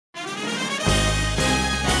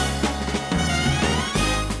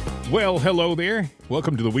Well, hello there.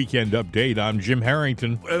 Welcome to the Weekend Update. I'm Jim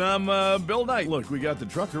Harrington. And I'm Bill Knight. Look, we got the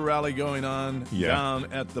trucker rally going on down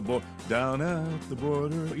at the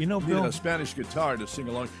border. You know, Bill, need a Spanish guitar to sing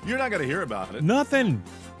along. You're not going to hear about it. Nothing.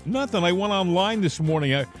 I went online this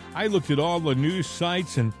morning. I looked at all the news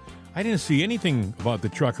sites, and I didn't see anything about the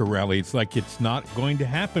trucker rally. It's like it's not going to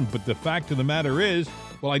happen. But the fact of the matter is,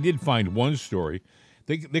 well, I did find one story.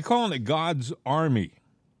 They're calling it God's Army.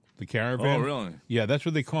 The caravan. Oh, really? Yeah, that's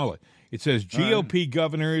what they call it. It says GOP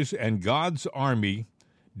governors and God's Army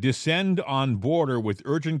descend on border with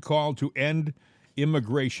urgent call to end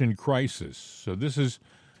immigration crisis. So this is,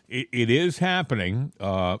 it is happening.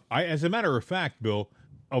 As a matter of fact, Bill,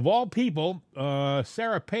 of all people,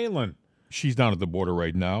 Sarah Palin, she's down at the border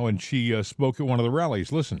right now, and she spoke at one of the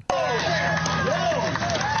rallies. Listen.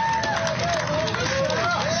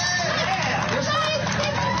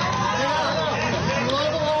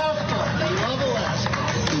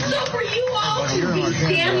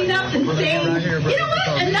 Standing up and saying, you know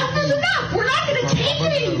what, enough is enough. We're not going to take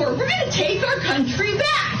it anymore. We're going to take our country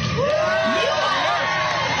back.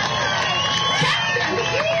 Texans,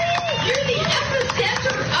 you're the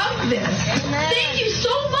epicenter of this. Thank you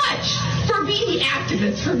so much for being the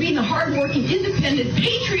activists, for being the hardworking, independent,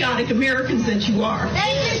 patriotic Americans that you are.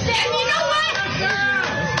 Thank you, and you know what?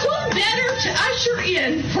 Who better to usher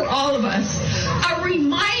in for all of us a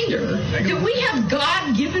reminder that we have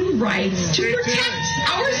God-given rights to protect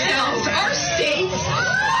ourselves, our states,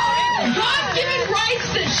 God-given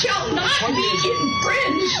rights that shall not be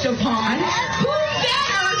infringed upon. Who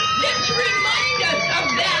better than to remind us of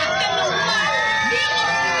that than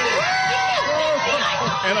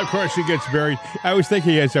the And of course, she gets buried. I was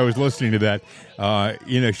thinking as I was listening to that,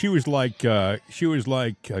 she was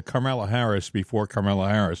like Kamala Harris before Kamala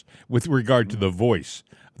Harris with regard to the voice,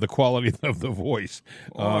 the quality of the voice.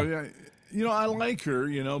 Yeah. You know, I like her,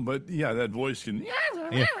 but yeah, that voice can.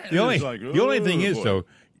 Yeah. The only thing is, though,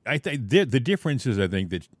 I think the difference is, I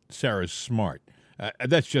think that Sarah's smart.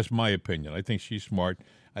 That's just my opinion. I think she's smart.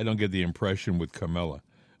 I don't get the impression with Kamala.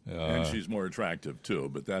 And she's more attractive too,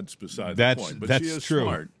 but that's beside the point. But that's she is true.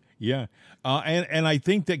 Smart. Yeah, and I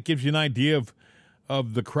think that gives you an idea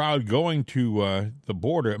of the crowd going to the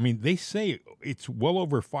border. I mean, they say it's well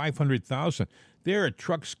over 500,000. There are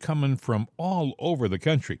trucks coming from all over the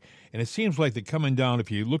country, and it seems like they're coming down. If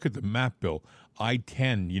you look at the map, Bill,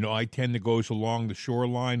 I-10, I-10 that goes along the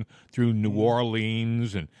shoreline through New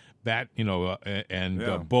Orleans and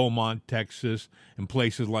Beaumont, Texas, and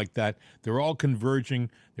places like that. They're all converging.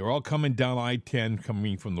 They're all coming down I-10,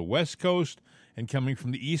 coming from the West Coast and coming from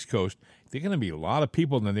the East Coast. There are going to be a lot of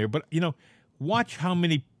people in there. But, watch how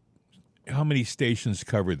many stations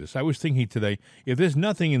cover this. I was thinking today, if there's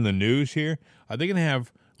nothing in the news here, are they going to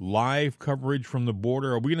have live coverage from the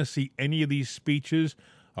border? Are we going to see any of these speeches?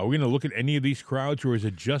 Are we going to look at any of these crowds, or is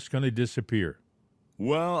it just going to disappear?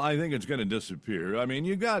 Well, I think it's going to disappear. I mean,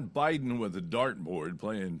 you got Biden with a dartboard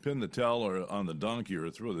playing pin the tell or on the donkey or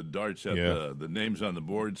throw the darts at the names on the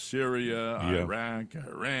board. Syria, Iraq,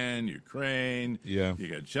 Iran, Ukraine. Yeah. You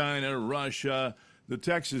got China, Russia, the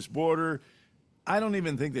Texas border. I don't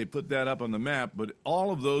even think they put that up on the map, but all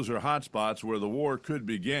of those are hot spots where the war could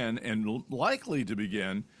begin and likely to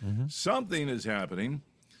begin. Mm-hmm. Something is happening,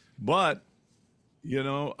 but,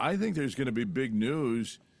 I think there's going to be big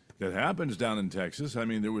news that happens down in Texas. I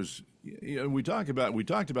mean, there was, we talked about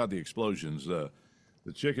the explosions, the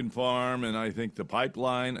chicken farm, and I think the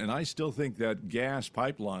pipeline, and I still think that gas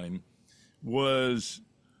pipeline was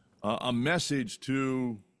a message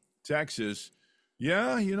to Texas.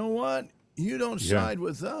 Yeah, you know what? You don't side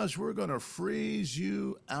with us, we're going to freeze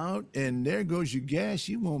you out, and there goes your gas.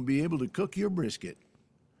 You won't be able to cook your brisket.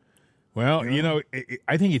 Well,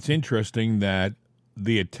 I think it's interesting that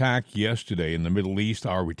the attack yesterday in the Middle East,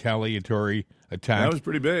 our retaliatory attack. That was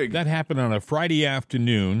pretty big. That happened on a Friday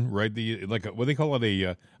afternoon, right? What they call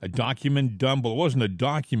it, a document dump. Well, it wasn't a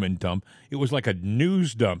document dump. It was like a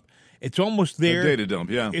news dump. It's almost there. A data dump,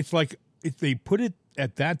 yeah. It's like if they put it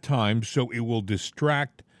at that time so it will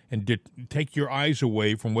distract and take your eyes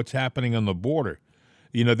away from what's happening on the border.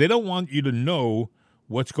 They don't want you to know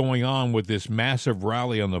what's going on with this massive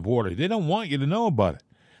rally on the border. They don't want you to know about it.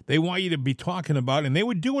 They want you to be talking about it, and they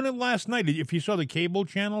were doing it last night. If you saw the cable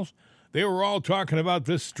channels, they were all talking about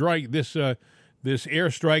this strike, this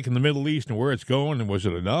airstrike in the Middle East and where it's going, and was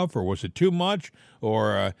it enough, or was it too much,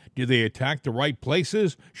 or did they attack the right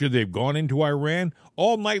places? Should they have gone into Iran?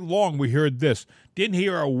 All night long we heard this. Didn't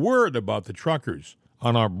hear a word about the truckers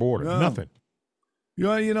on our border. No. Nothing.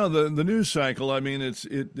 Yeah, the news cycle, I mean, it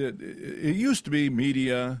used to be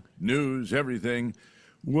media, news, everything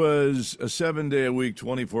was a 7-day-a-week,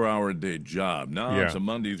 24-hour-a-day job. Now Yeah. it's a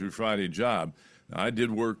Monday through Friday job. I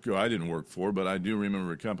didn't work for, but I do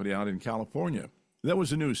remember a company out in California. That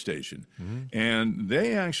was a news station. And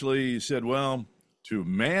they actually said, well, to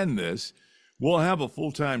man this, we'll have a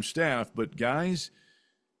full-time staff, but guys,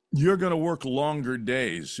 you're going to work longer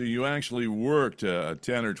days. So you actually worked a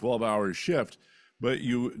 10 or 12-hour shift, but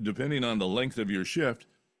you, depending on the length of your shift,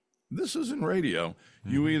 this is in radio,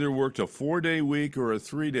 you either worked a 4-day week or a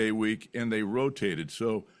 3-day week, and they rotated.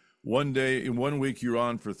 So one week you're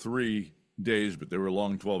on for 3 days, but they were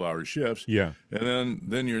long 12-hour shifts. Yeah. And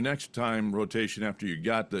then your next time rotation after you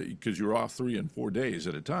got because you're off 3 and 4 days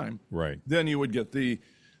at a time. Right. Then you would get the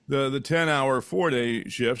 10-hour 4-day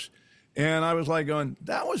shifts. And I was like going,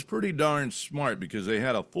 that was pretty darn smart because they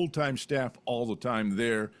had a full-time staff all the time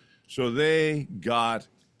there. So they got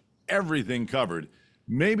everything covered.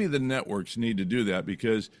 Maybe the networks need to do that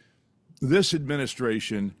because this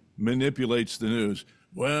administration manipulates the news.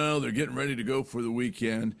 Well, they're getting ready to go for the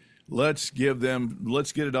weekend. Let's get it on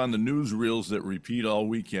the newsreels that repeat all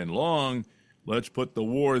weekend long. Let's put the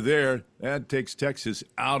war there. That takes Texas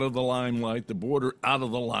out of the limelight, the border out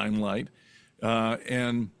of the limelight.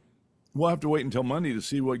 And we'll have to wait until Monday to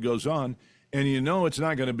see what goes on. And it's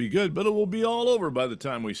not going to be good, but it will be all over by the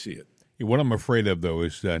time we see it. What I'm afraid of, though,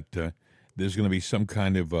 is that there's going to be some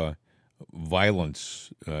kind of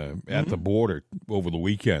violence at the border over the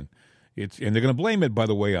weekend. And they're going to blame it, by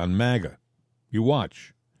the way, on MAGA. You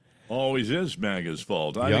watch. Always is MAGA's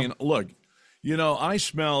fault. I mean, look, I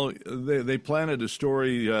smell, they planted a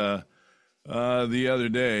story the other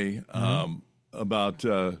day about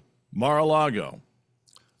Mar-a-Lago.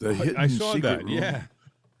 I saw that, yeah.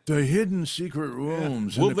 The hidden secret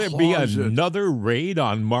rooms. Will in the there be closet. another raid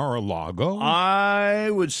on Mar-a-Lago? I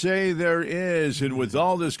would say there is. And with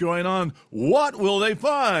all this going on, what will they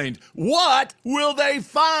find? What will they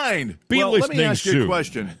find? Let me ask you a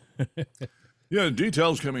question. Yeah,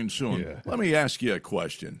 details coming soon. Yeah. Let me ask you a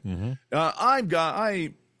question. I'm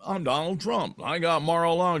Donald Trump. I got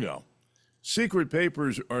Mar-a-Lago. Secret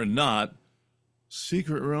papers or not,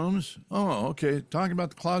 secret rooms? Oh, okay. Talking about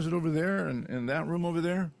the closet over there and that room over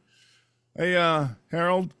there? Hey,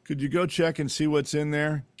 Harold, could you go check and see what's in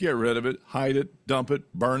there? Get rid of it, hide it, dump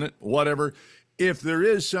it, burn it, whatever. If there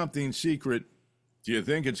is something secret, do you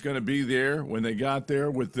think it's going to be there when they got there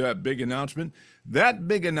with that big announcement? That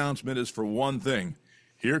big announcement is for one thing.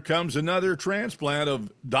 Here comes another transplant of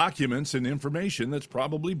documents and information that's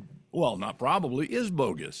is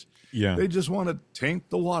bogus. Yeah. They just want to taint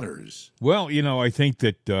the waters. Well, I think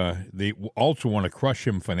that they also want to crush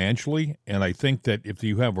him financially, and I think that if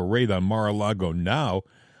you have a raid on Mar-a-Lago now,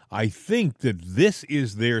 I think that this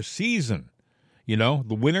is their season. The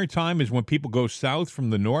winter time is when people go south from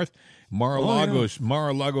the north.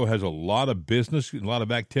 Mar-a-Lago has a lot of business, a lot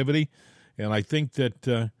of activity, and I think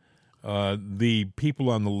that the people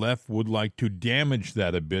on the left would like to damage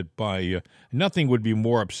that a bit by nothing would be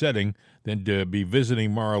more upsetting than to be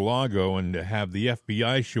visiting Mar-a-Lago and to have the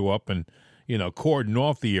FBI show up and, cordon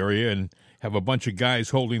off the area and have a bunch of guys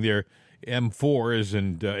holding their M4s,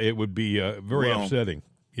 and it would be very upsetting.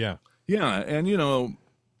 Yeah. Yeah, and,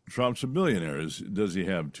 Trump's a billionaire. Does he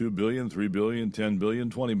have $2 billion, $3 billion, $10 billion,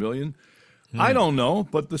 $20 billion? I don't know,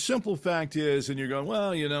 but the simple fact is, and you're going,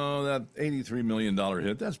 well, that $83 million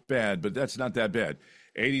hit, that's bad, but that's not that bad.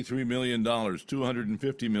 $83 million,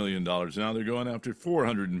 $250 million. Now they're going after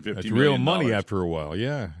 $450 million. That's real money after a while,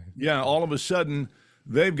 yeah. Yeah, all of a sudden,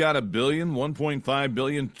 they've got $1 billion, $1.5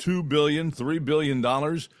 billion, $2 billion, $3 billion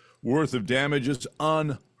worth of damages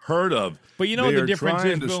unheard of. But the difference is,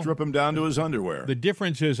 they're trying to strip him down to his underwear. The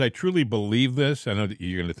difference is, I truly believe this. I know that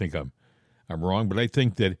you're going to think I'm wrong, but I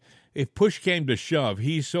think that if push came to shove,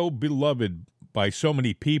 he's so beloved by so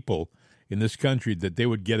many people in this country that they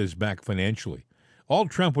would get his back financially. All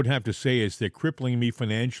Trump would have to say is, they're crippling me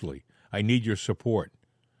financially. I need your support.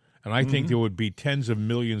 And I think there would be tens of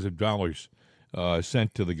millions of dollars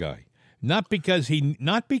sent to the guy. Not because he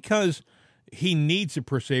needs it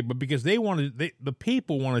per se, but because the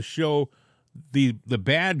people want to show the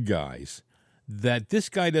bad guys that this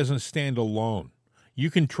guy doesn't stand alone. You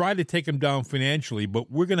can try to take him down financially, but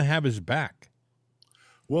we're going to have his back.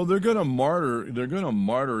 Well, they're going to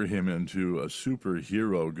martyr him into a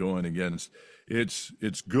superhero going against it's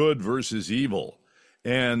good versus evil.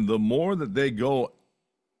 And the more that they go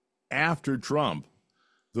after Trump,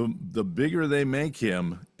 the bigger they make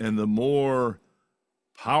him and the more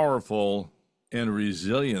powerful and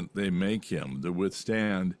resilient they make him to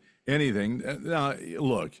withstand anything. Now,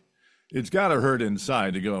 look, it's got to hurt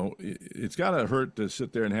inside to go. It's got to hurt to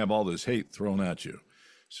sit there and have all this hate thrown at you.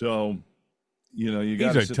 So, you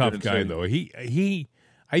got to. He's a tough guy, though.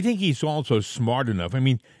 I think he's also smart enough. I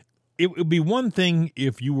mean, it would be one thing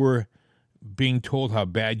if you were being told how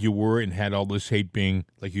bad you were and had all this hate being,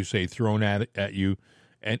 like you say, thrown at you,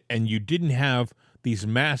 and you didn't have these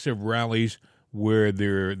massive rallies where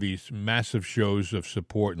there are these massive shows of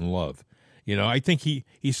support and love. I think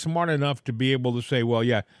he's smart enough to be able to say, well,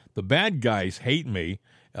 yeah, the bad guys hate me.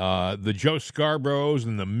 The Joe Scarboroughs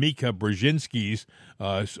and the Mika Brzezinskis,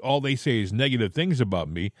 all they say is negative things about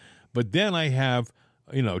me. But then I have,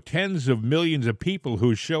 tens of millions of people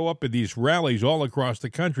who show up at these rallies all across the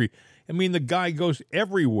country. I mean, the guy goes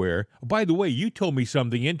everywhere. By the way, you told me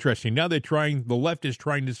something interesting. Now the left is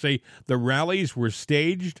trying to say the rallies were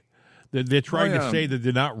staged. They're trying to say that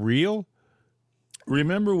they're not real.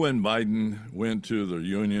 Remember when Biden went to the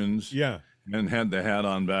unions? Yeah. And had the hat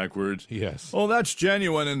on backwards? Yes. Oh, that's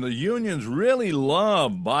genuine, and the unions really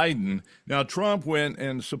love Biden. Now, Trump went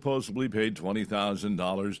and supposedly paid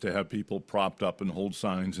 $20,000 to have people propped up and hold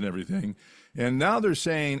signs and everything. And now they're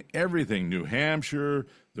saying everything, New Hampshire,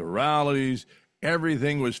 the rallies,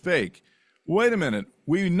 everything was fake. Wait a minute.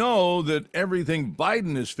 We know that everything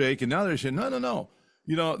Biden is fake, and now they're saying, no.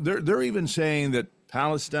 They're even saying that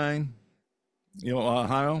Palestine,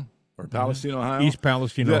 Ohio, or Palestine, Ohio. East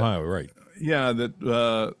Palestine, Ohio, right. Yeah,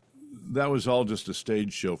 that was all just a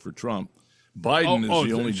stage show for Trump. Biden is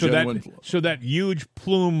the only genuine. So that huge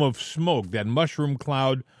plume of smoke, that mushroom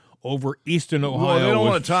cloud over eastern Ohio. Well, they don't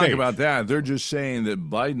want to talk staged. about that. They're just saying that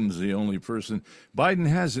Biden's the only person. Biden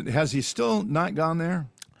hasn't. Has he still not gone there?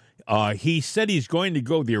 He said he's going to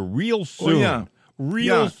go there real soon. Oh, yeah.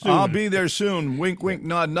 Real soon. I'll be there soon. Wink, wink,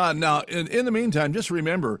 nod, nod. Now, in the meantime, just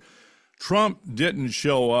remember, Trump didn't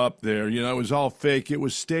show up there. It was all fake. It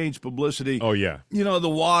was staged publicity. Oh, yeah. The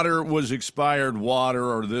water was expired water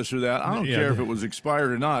or this or that. I don't care if it was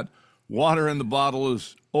expired or not. Water in the bottle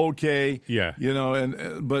is okay. Yeah.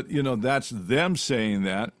 But that's them saying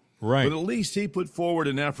that. Right. But at least he put forward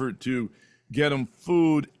an effort to get them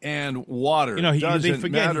food and water. They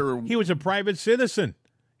forget he was a private citizen.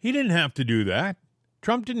 He didn't have to do that.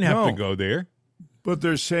 Trump didn't have to go there. But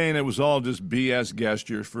they're saying it was all just BS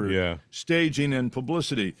gestures for staging and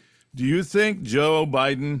publicity. Do you think Joe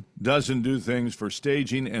Biden doesn't do things for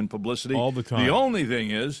staging and publicity? All the time. The only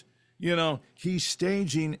thing is, he's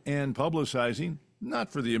staging and publicizing,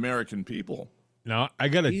 not for the American people. Now, I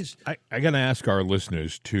gotta ask our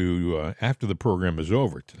listeners to, after the program is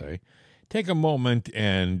over today, take a moment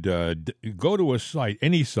and go to a site,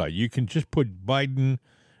 any site. You can just put Biden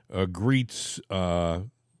greets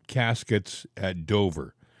caskets at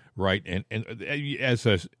Dover, right? And as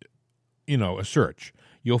a search,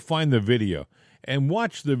 you'll find the video and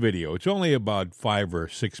watch the video. It's only about 5 or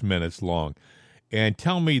 6 minutes long, and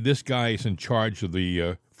tell me this guy is in charge of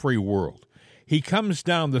the free world. He comes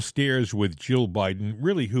down the stairs with Jill Biden,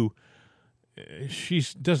 really, who she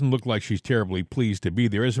doesn't look like she's terribly pleased to be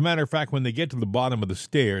there. As a matter of fact, when they get to the bottom of the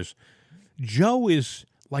stairs, Joe is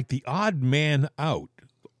like the odd man out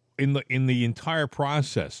in the entire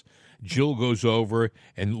process. Jill goes over,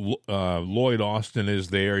 and Lloyd Austin is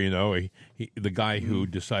there. The guy who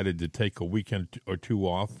decided to take a weekend or two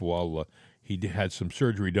off while he had some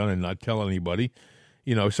surgery done and not tell anybody.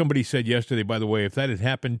 Somebody said yesterday, by the way, if that had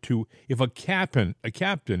happened if a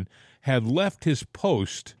captain had left his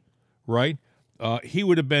post, right, he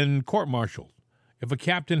would have been court-martialed. If a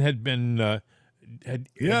captain had been but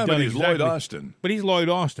he's Lloyd Austin. But he's Lloyd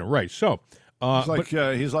Austin, right? So. He's like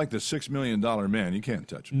the $6 million man. You can't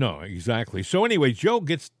touch him. No, exactly. So anyway, Joe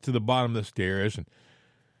gets to the bottom of the stairs and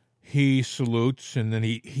he salutes, and then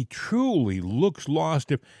he truly looks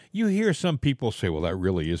lost. If you hear some people say, "Well, that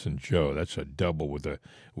really isn't Joe. That's a double with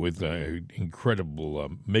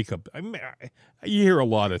incredible makeup." You hear a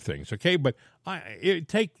lot of things, okay? But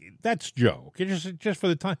that's Joe. Okay, just for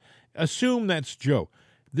the time, assume that's Joe.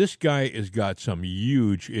 This guy has got some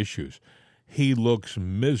huge issues. He looks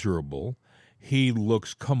miserable. He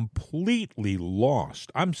looks completely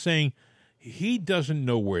lost. I'm saying he doesn't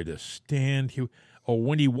know where to stand.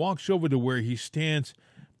 When he walks over to where he stands,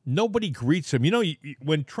 nobody greets him.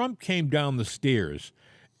 When Trump came down the stairs,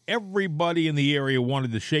 everybody in the area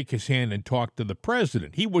wanted to shake his hand and talk to the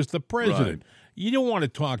president. He was the president. Right. You don't want to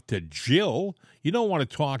talk to Jill. You don't want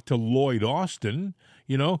to talk to Lloyd Austin.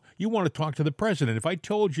 You want to talk to the president. If I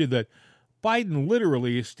told you that Biden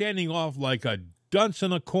literally is standing off like a dunce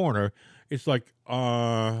in a corner, it's like,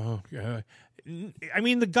 the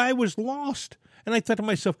guy was lost. And I thought to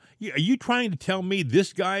myself, are you trying to tell me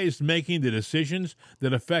this guy is making the decisions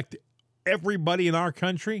that affect everybody in our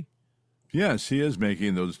country? Yes, he is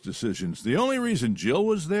making those decisions. The only reason Jill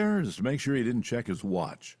was there is to make sure he didn't check his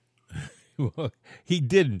watch. He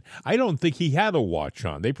didn't. I don't think he had a watch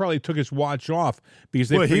on. They probably took his watch off because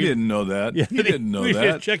they. Well, he figured, didn't know that. Yeah, he didn't know he was that.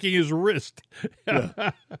 just checking his wrist.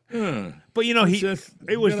 Yeah. But you know, It's just,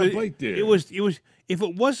 it was got a bite there. it was if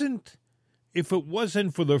it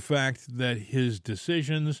wasn't for the fact that his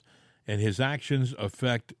decisions and his actions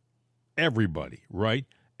affect everybody, right?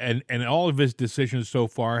 And all of his decisions so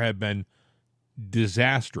far have been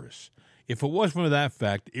disastrous. If it wasn't for that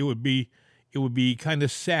fact, it would be kind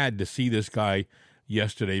of sad to see this guy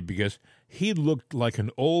yesterday because he looked like an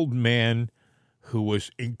old man who was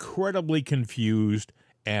incredibly confused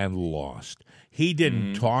and lost. He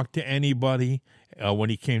didn't talk to anybody when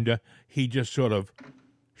he came to. He just sort of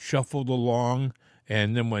shuffled along,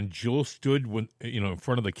 and then when Jill stood in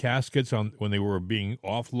front of the caskets when they were being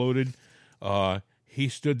offloaded, he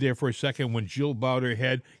stood there for a second. When Jill bowed her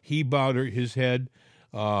head, he bowed his head,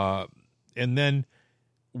 and then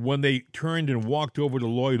when they turned and walked over to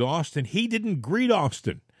Lloyd Austin, he didn't greet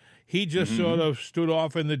Austin. He just sort of stood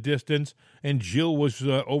off in the distance, and Jill was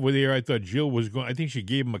over there. I thought Jill was going. I think she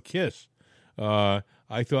gave him a kiss.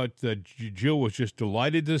 I thought that Jill was just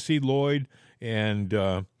delighted to see Lloyd, and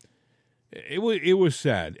it was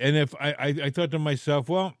sad. And if I thought to myself,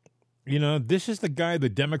 well, this is the guy the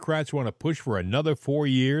Democrats want to push for another 4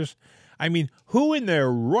 years. I mean, who in their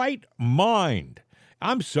right mind?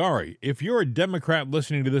 I'm sorry. If you're a Democrat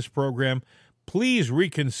listening to this program, please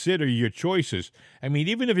reconsider your choices. I mean,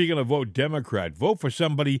 even if you're going to vote Democrat, vote for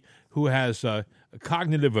somebody who has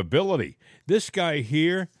cognitive ability. This guy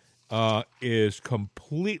here is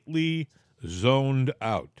completely zoned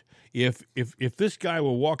out. If this guy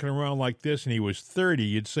were walking around like this and he was 30,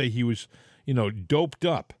 you'd say he was, doped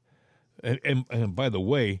up. And by the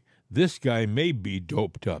way, this guy may be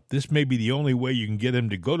doped up. This may be the only way you can get him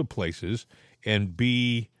to go to places and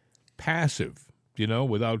be passive,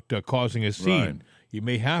 without causing a scene. Right. You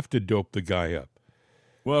may have to dope the guy up.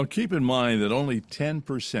 Well, keep in mind that only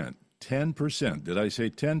 10%, did I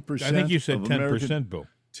say 10%? I think you said 10%, Bill.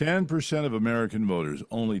 10% of American voters,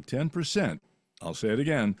 only 10%, I'll say it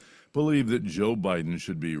again, believe that Joe Biden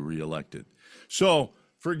should be reelected. So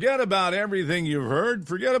forget about everything you've heard.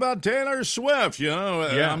 Forget about Taylor Swift.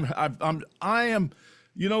 Yeah. I am.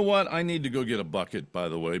 You know what? I need to go get a bucket, by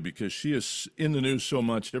the way, because she is in the news so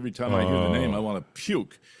much. Every time I hear the name, I want to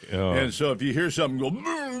puke. And so if you hear something go,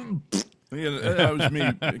 that was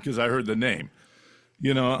me because I heard the name.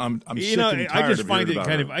 I'm sick and tired I just of find it hearing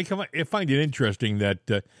kind about of. I find it interesting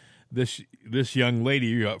that this young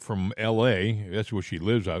lady from L.A. That's where she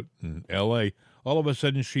lives, out in L.A. All of a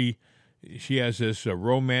sudden, she has this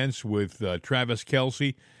romance with Travis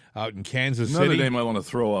Kelce out in Kansas City. Another name I want to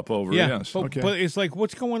throw up over. Yeah, Yes. but, Okay. but it's like,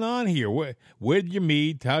 what's going on here? Where did you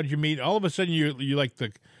meet? How did you meet? All of a sudden, you like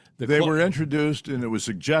the. They were introduced, and it was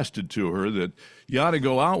suggested to her that you ought to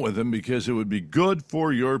go out with him because it would be good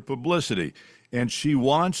for your publicity. And she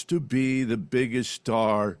wants to be the biggest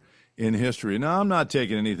star in history. Now, I'm not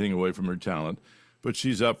taking anything away from her talent, but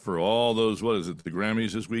she's up for all those, what is it, the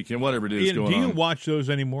Grammys this weekend, whatever it is going on. Do you watch those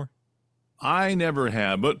anymore? I never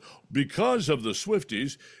have, but because of the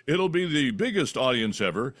Swifties, it'll be the biggest audience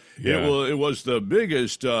ever. Yeah. It was the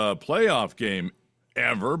biggest playoff game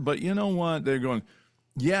ever. But you know what? They're going,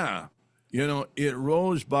 it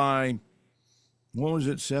rose by, what was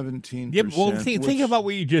it, 17%? Yeah, well, think about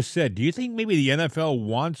what you just said. Do you think maybe the NFL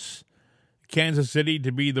wants Kansas City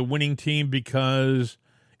to be the winning team because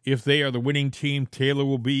if they are the winning team, Taylor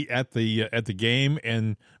will be at the game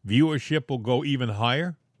and viewership will go even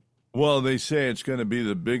higher? Well, they say it's going to be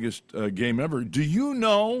the biggest game ever. Do you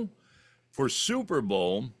know, for Super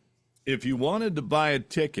Bowl, if you wanted to buy a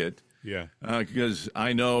ticket, because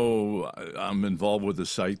I know I'm involved with a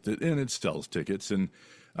site and it sells tickets, and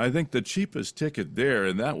I think the cheapest ticket there,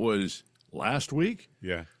 and that was last week,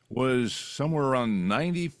 was somewhere around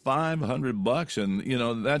 $9,500,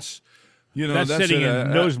 and that's sitting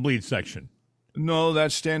in nosebleed section. No,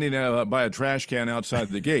 that's standing by a trash can outside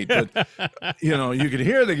the gate. But, you can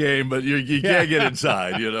hear the game, but you can't get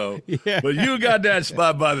inside, Yeah. But you got that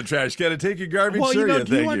spot by the trash can to take your garbage, Well, sir.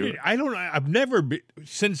 I've never been,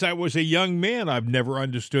 since I was a young man, I've never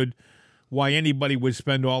understood why anybody would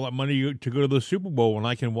spend all that money to go to the Super Bowl when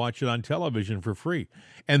I can watch it on television for free.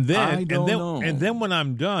 And then, and then when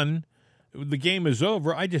I'm done, the game is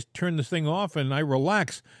over, I just turn this thing off and I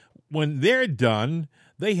relax. When they're done,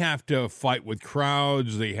 they have to fight with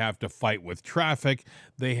crowds. They have to fight with traffic.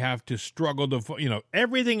 They have to struggle to,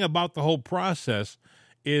 everything about the whole process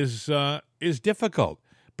is difficult.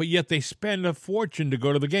 But yet they spend a fortune to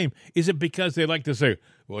go to the game. Is it because they like to say,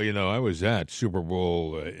 well, I was at Super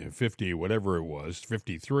Bowl 50, whatever it was,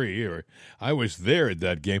 53, or I was there at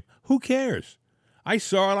that game? Who cares? I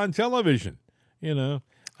saw it on television. You know,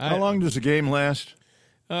 How long does the game last?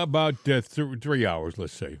 About 3 hours,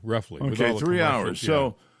 let's say, roughly. with Okay, all the 3 commercials, hours.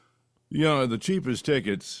 yeah. So, the cheapest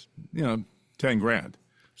tickets, $10,000.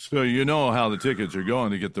 So you know how the tickets are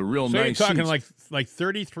going to get the real So nice you're talking seats. like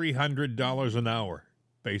 $3,300 an hour,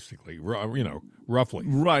 basically. Roughly.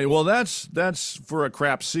 Right. Well, that's for a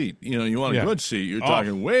crap seat. You want a Yeah. good seat. You're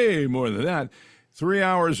talking way more than that. 3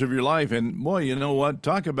 hours of your life, and boy, you know what?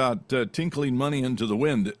 Talk about tinkling money into the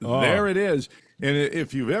wind. There it is. And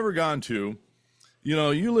if you've ever gone to,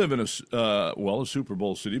 you live in a Super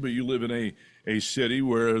Bowl city, but you live in a city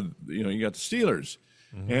where you got the Steelers,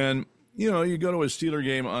 and you go to a Steeler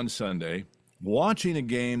game on Sunday, watching a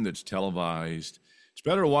game that's televised. It's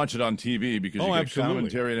better to watch it on TV because you get absolutely.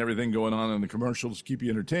 commentary and everything going on in the commercials, keep you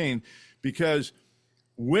entertained. Because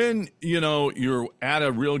when you're at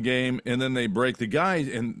a real game and then they break the guys,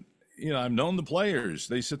 and I've known the players,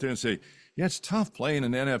 they sit there and say, yeah, it's tough playing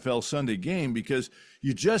an NFL Sunday game because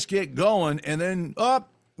you just get going and then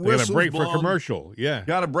They got a break for a commercial. Yeah.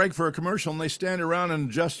 Got a break for a commercial, and they stand around and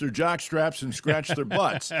adjust their jock straps and scratch their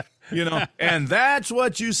butts. And that's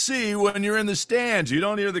what you see when you're in the stands. You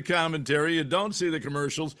don't hear the commentary, you don't see the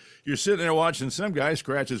commercials. You're sitting there watching some guy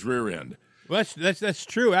scratch his rear end. Well, that's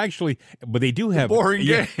true, actually. But they do have boring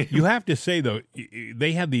game. You have to say, though,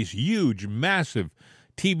 they have these huge, massive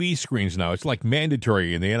TV screens now. It's like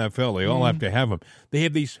mandatory in the NFL. They all have to have them. They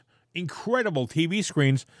have these incredible TV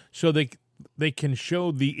screens so they can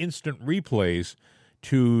show the instant replays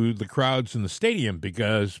to the crowds in the stadium,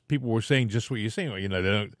 because people were saying just what you're saying.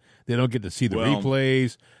 They don't get to see the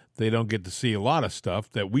replays. They don't get to see a lot of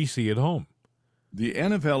stuff that we see at home. The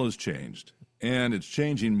NFL has changed, and it's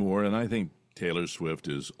changing more, and I think Taylor Swift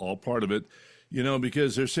is all part of it,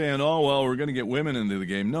 because they're saying, oh, well, we're going to get women into the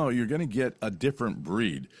game. No, you're going to get a different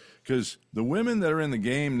breed, because the women that are in the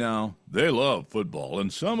game now, they love football,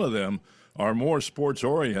 and some of them are more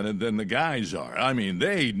sports-oriented than the guys are. I mean,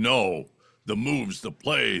 they know the moves, the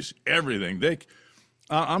plays, everything.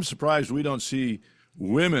 I'm surprised we don't see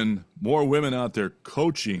more women out there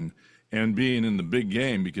coaching and being in the big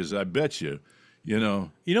game, because I bet you,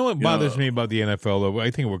 what bothers me about the NFL, though? I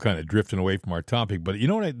think we're kind of drifting away from our topic, but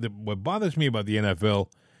what bothers me about the NFL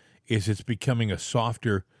is it's becoming a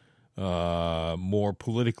softer, more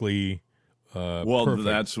politically perfect.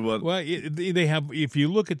 That's what. Well, they have. If you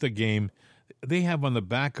look at the game, they have on the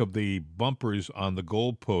back of the bumpers on the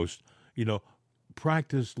goalpost,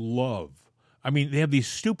 practice love. I mean, they have these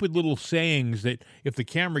stupid little sayings that if the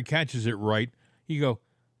camera catches it right, you go,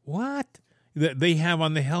 what? That they have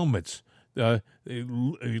on the helmets. Live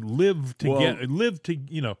together.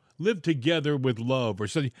 Live together with love, or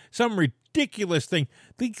some ridiculous thing.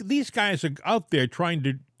 These guys are out there trying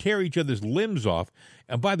to tear each other's limbs off.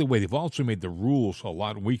 And by the way, they've also made the rules a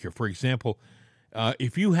lot weaker. For example,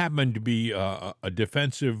 if you happen to be a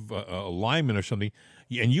defensive lineman or something,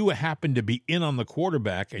 and you happen to be in on the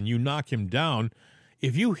quarterback and you knock him down,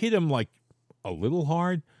 if you hit him like a little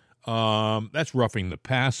hard, that's roughing the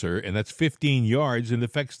passer, and that's 15 yards, and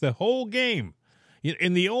affects the whole game.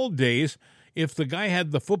 In the old days, if the guy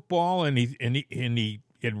had the football and he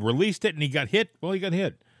had released it and he got hit, well, he got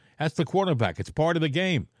hit. That's the quarterback. It's part of the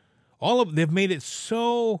game. They've made it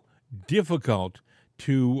so difficult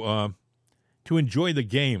to enjoy the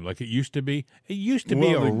game like it used to be. It used to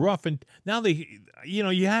be rough, and now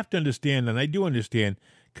you have to understand, and I do understand,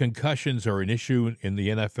 concussions are an issue in the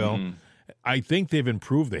NFL. Mm-hmm. I think they've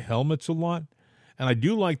improved the helmets a lot, and I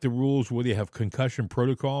do like the rules where they have concussion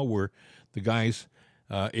protocol, where the guys,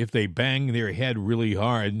 if they bang their head really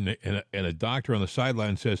hard, and a doctor on the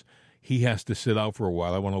sideline says he has to sit out for a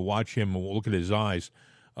while, I want to watch him and look at his eyes.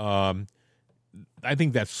 I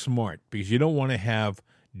think that's smart, because you don't want to have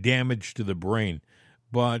damage to the brain.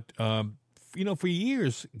 But for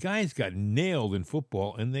years, guys got nailed in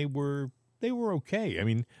football, and they were okay. I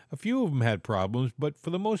mean, a few of them had problems, but for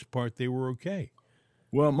the most part, they were okay.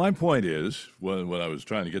 Well, my point is, what I was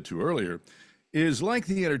trying to get to earlier, is like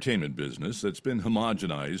the entertainment business that's been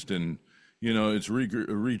homogenized, and, it's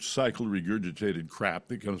recycled, regurgitated crap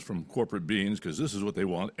that comes from corporate beings, because this is what they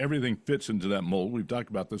want. Everything fits into that mold. We've talked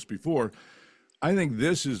about this before. I think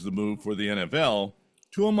this is the move for the NFL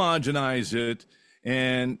to homogenize it,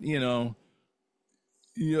 and,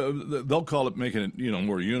 they'll call it making it,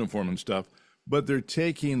 more uniform and stuff, but they're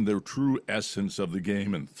taking the true essence of the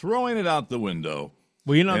game and throwing it out the window.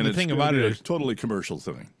 Well, the thing about it is totally commercial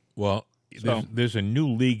thing. Well, there's a new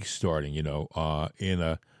league starting, in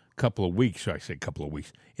a couple of weeks. I say couple of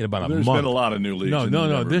weeks, in about a month. There's been a lot of new leagues.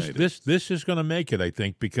 No. This is going to make it, I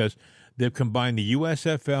think, because they've combined the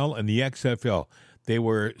USFL and the XFL. They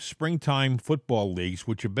were springtime football leagues,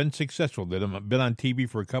 which have been successful. They've been on TV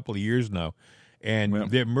for a couple of years now. And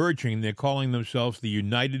they're merging. They're calling themselves the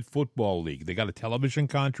United Football League. They got a television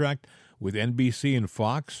contract with NBC and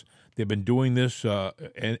Fox. They've been doing this,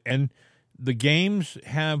 and the games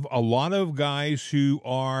have a lot of guys who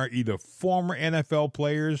are either former NFL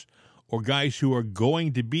players or guys who are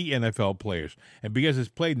going to be NFL players. And because it's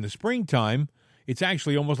played in the springtime, it's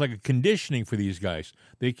actually almost like a conditioning for these guys.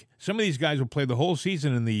 Some of these guys will play the whole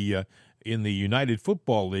season in the United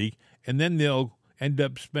Football League, and then they'll end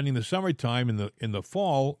up spending the summertime in the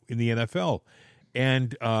fall in the NFL.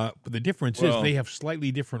 And but the difference is they have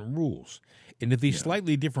slightly different rules. And if these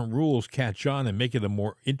slightly different rules catch on and make it a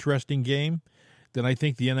more interesting game, then I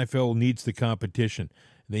think the NFL needs the competition.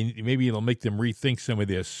 Maybe it'll make them rethink some of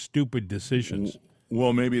their stupid decisions.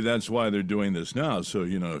 Well, maybe that's why they're doing this now. So,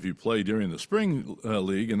 if you play during the spring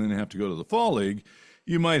league and then have to go to the fall league,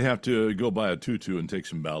 you might have to go buy a tutu and take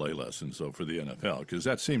some ballet lessons. So for the NFL, because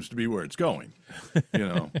that seems to be where it's going.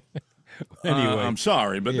 Anyway, I'm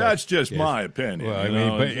sorry, but that's just my opinion.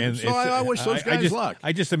 Well, I wish those guys luck.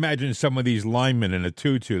 I just imagine some of these linemen in a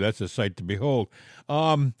tutu. That's a sight to behold.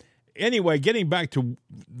 Anyway, getting back to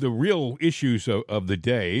the real issues of the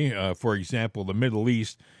day, for example, the Middle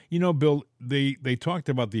East. Bill, they talked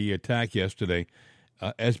about the attack yesterday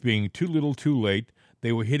as being too little too late.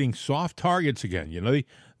 They were hitting soft targets again.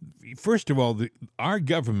 First of all, our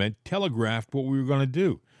government telegraphed what we were going to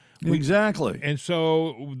do. Exactly. And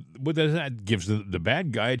so what does that gives the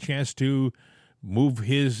bad guy a chance to move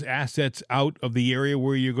his assets out of the area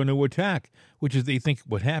where you're going to attack, which is they think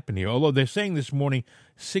what happened here. Although they're saying this morning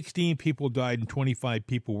 16 people died and 25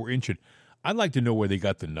 people were injured. I'd like to know where they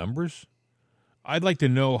got the numbers. I'd like to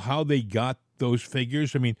know how they got those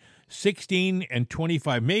figures. I mean, 16 and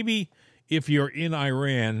 25. Maybe if you're in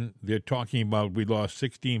Iran, they're talking about we lost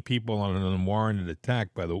 16 people on an unwarranted attack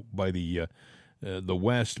by the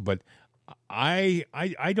West, but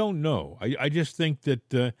I don't know. I just think that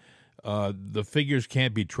the figures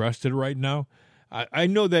can't be trusted right now. I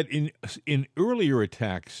know that in earlier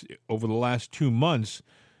attacks over the last 2 months,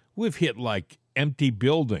 we've hit like empty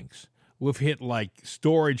buildings. We've hit like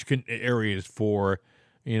storage areas for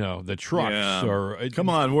the trucks. Yeah. Or come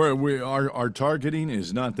on, our targeting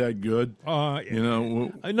is not that good.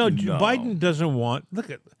 No, Biden doesn't want.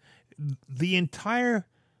 Look at the entire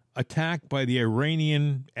attack by the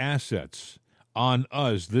Iranian assets on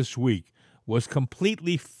us this week was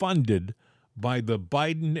completely funded by the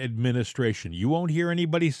Biden administration. You won't hear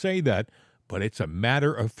anybody say that, but it's a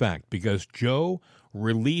matter of fact because Joe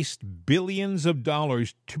released billions of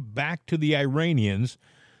dollars back to the Iranians.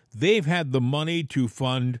 They've had the money to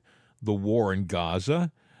fund the war in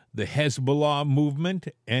Gaza, the Hezbollah movement,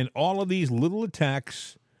 and all of these little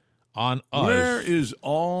attacks on us. Where is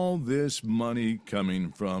all this money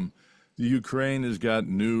coming from? The Ukraine has got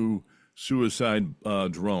new suicide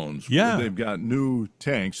drones. Yeah. They've got new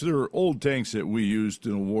tanks. There are old tanks that we used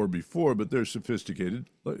in a war before, but they're sophisticated.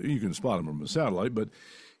 You can spot them from a satellite. But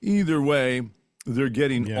either way, they're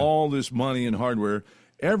getting all this money and hardware.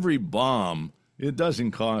 Every bomb, it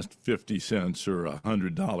doesn't cost 50 cents or $100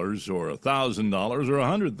 or $1,000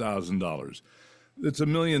 or $100,000. It's $1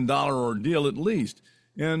 million ordeal at least.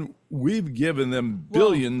 And we've given them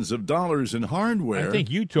billions of dollars in hardware. I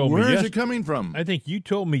think you told me. Where is it coming from? I think you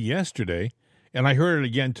told me yesterday, and I heard it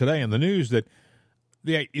again today on the news, that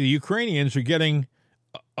the Ukrainians are getting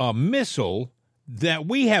a missile that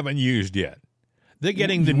we haven't used yet. They're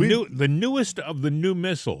getting the newest of the new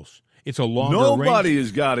missiles. It's a longer range. Nobody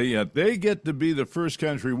has got it yet. They get to be the first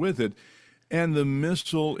country with it, and the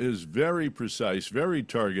missile is very precise, very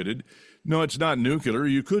targeted. No, it's not nuclear.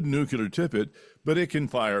 You could nuclear tip it, but it can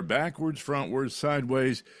fire backwards, frontwards,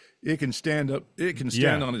 sideways. It can stand up. It can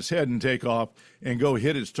stand on its head and take off and go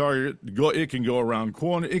hit its target. It can go around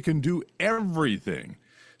corner. It can do everything.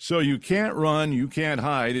 So you can't run. You can't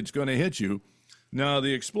hide. It's going to hit you. Now,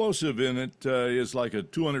 the explosive in it is like a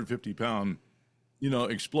 250-pound,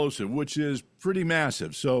 explosive, which is pretty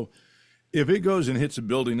massive. So if it goes and hits a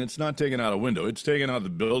building, it's not taking out a window. It's taking out the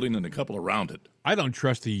building and a couple around it. I don't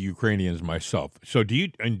trust the Ukrainians myself. So do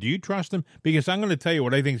you trust them? Because I'm going to tell you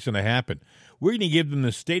what I think is going to happen. We're going to give them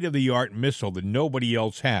the state-of-the-art missile that nobody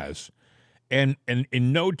else has. And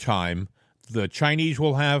in no time, the Chinese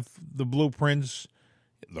will have the blueprints.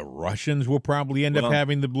 The Russians will probably end up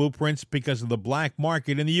having the blueprints because of the black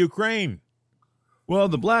market in the Ukraine. Well,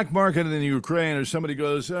 the black market in the Ukraine, or somebody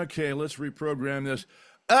goes, okay, let's reprogram this.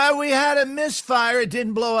 We had a misfire. It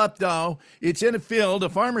didn't blow up, though. It's in a field, a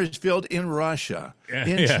farmer's field in Russia,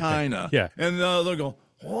 in China. Yeah. And they'll go,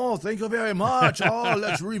 Oh, thank you very much. Oh,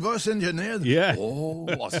 let's reverse engineer. Yeah.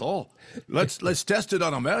 Oh, so let's test it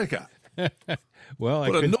on America. Well,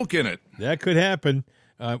 Put a nuke in it. That could happen.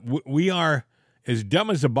 We are as dumb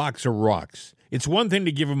as a box of rocks. It's one thing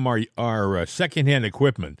to give them our secondhand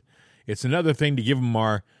equipment. It's another thing to give them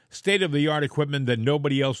our state-of-the-art equipment that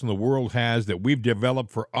nobody else in the world has, that we've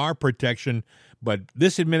developed for our protection. But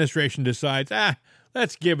this administration decides,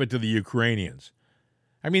 let's give it to the Ukrainians.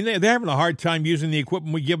 I mean, they're having a hard time using the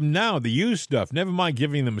equipment we give them now, the used stuff, never mind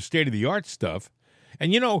giving them state-of-the-art stuff.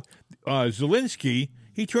 And, Zelensky,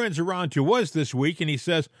 he turns around to us this week and he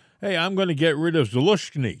says, hey, I'm going to get rid of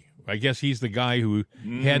Zelensky. I guess he's the guy who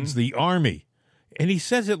heads the army. And he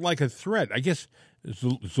says it like a threat. I guess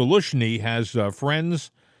Zelensky has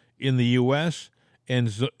friends in the U.S., and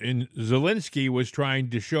Zelensky was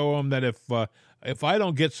trying to show him that if I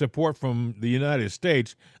don't get support from the United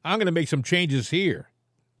States, I'm going to make some changes here.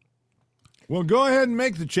 Well, go ahead and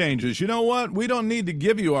make the changes. You know what? We don't need to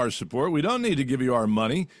give you our support. We don't need to give you our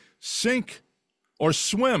money. Sink or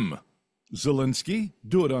swim, Zelensky.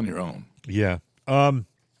 Do it on your own. Yeah.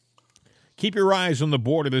 Keep your eyes on the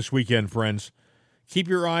border this weekend, friends. Keep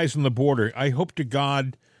your eyes on the border. I hope to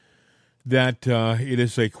God that it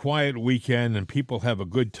is a quiet weekend and people have a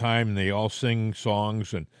good time and they all sing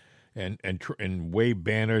songs and wave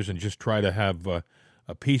banners and just try to have a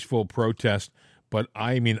peaceful protest. But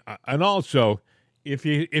I mean, and also, if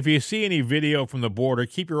you see any video from the border,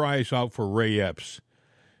 keep your eyes out for Ray Epps.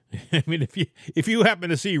 I mean, if you happen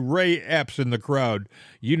to see Ray Epps in the crowd,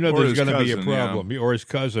 you know there's going to be a problem. Yeah. Or his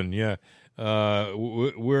cousin, yeah.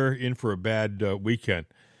 We're in for a bad weekend,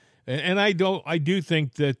 and I do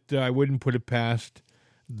think that I wouldn't put it past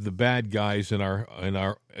the bad guys in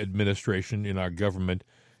our administration, in our government,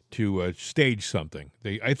 to stage something.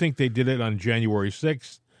 I think they did it on January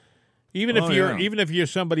 6th. Even if you're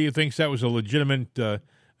somebody who thinks that was a legitimate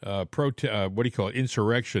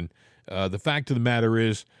insurrection, the fact of the matter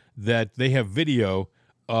is that they have video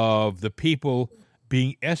of the people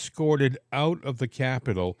being escorted out of the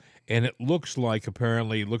Capitol, and it looks like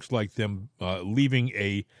them leaving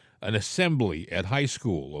an assembly at high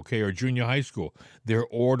school, or junior high school. They're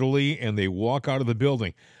orderly and they walk out of the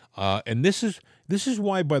building, and this is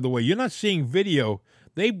why, by the way, you're not seeing video.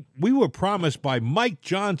 We were promised by Mike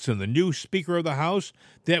Johnson, the new Speaker of the House,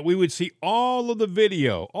 that we would see all of the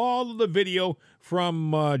video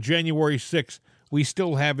from January 6th. We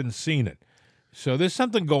still haven't seen it. So there's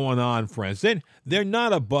something going on, friends. Then they're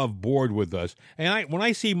not above board with us. And when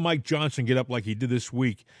I see Mike Johnson get up like he did this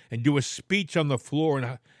week and do a speech on the floor,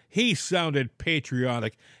 and he sounded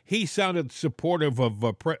patriotic, he sounded supportive of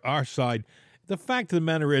our side. The fact of the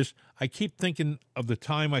matter is, I keep thinking of the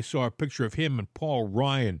time I saw a picture of him and Paul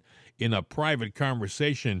Ryan in a private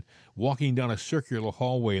conversation walking down a circular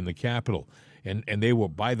hallway in the Capitol, and they were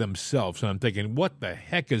by themselves. And I'm thinking, what the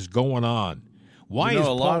heck is going on? Why is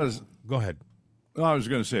Paul... Go ahead. Well, I was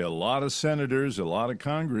going to say a lot of senators, a lot of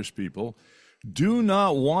Congress people do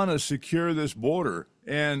not want to secure this border.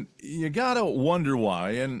 And you got to wonder why.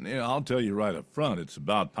 And I'll tell you right up front, it's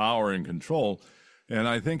about power and control. And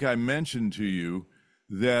I think I mentioned to you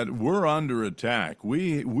that we're under attack.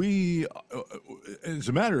 We, as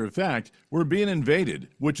a matter of fact, we're being invaded,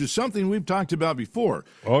 which is something we've talked about before.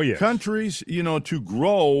 Oh, yes. Countries, to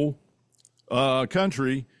grow a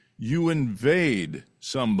country, you invade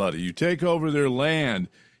somebody. You take over their land,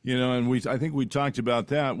 and I think we talked about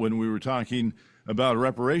that when we were talking about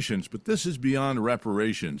reparations. But this is beyond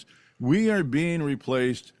reparations. We are being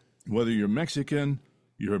replaced, whether you're Mexican,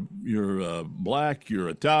 you're black, you're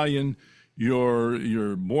Italian,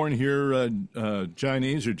 you're born here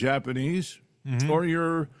Chinese or Japanese, or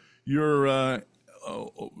you're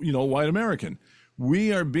white American.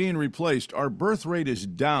 We are being replaced. Our birth rate is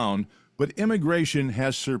down, but immigration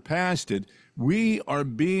has surpassed it. We are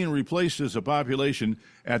being replaced as a population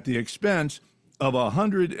at the expense of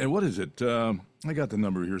 100, and what is it? I got the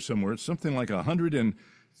number here somewhere. It's something like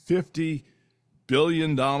 $150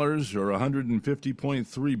 billion or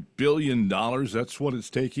 $150.3 billion. That's what it's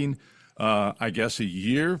taking, I guess, a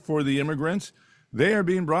year for the immigrants. They are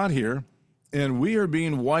being brought here, and we are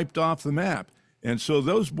being wiped off the map. And so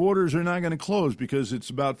those borders are not going to close because it's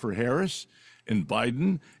about for Harris and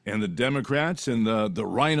Biden and the Democrats and the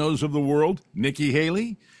rhinos of the world, Nikki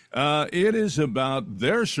Haley. It is about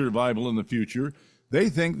their survival in the future. They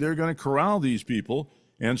think they're going to corral these people,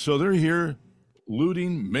 and so they're here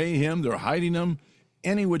looting, mayhem. They're hiding them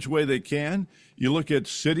any which way they can. You look at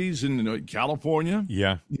cities in California.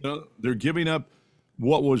 Yeah. They're giving up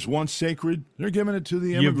what was once sacred. They're giving it to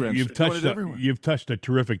the immigrants. You've touched a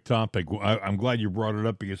terrific topic. I'm glad you brought it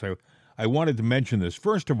up because I wanted to mention this.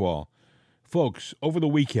 First of all, folks, over the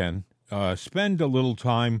weekend, spend a little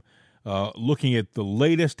time looking at the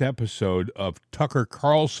latest episode of Tucker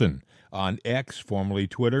Carlson on X, formerly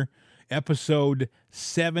Twitter, episode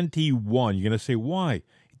 71. You're going to say, why?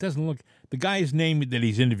 It doesn't look... The guy's name that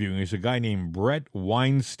he's interviewing is a guy named Brett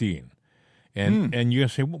Weinstein. And you're going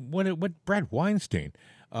to say, what Brett Weinstein?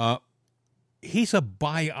 He's a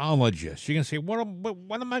biologist. You're going to say,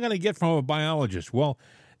 what am I going to get from a biologist? Well,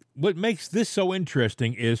 what makes this so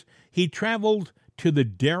interesting is he traveled to the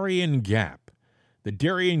Darien Gap. The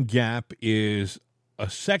Darien Gap is a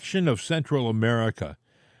section of Central America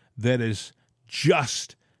that is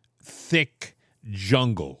just thick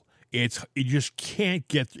jungle. You just can't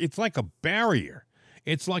get, it's like a barrier.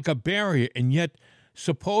 It's like a barrier, and yet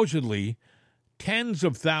supposedly tens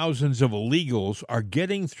of thousands of illegals are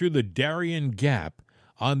getting through the Darien Gap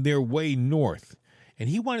on their way north. And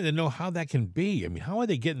he wanted to know how that can be. I mean, how are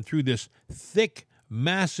they getting through this thick,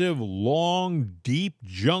 massive, long, deep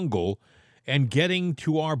jungle and getting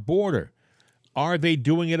to our border? Are they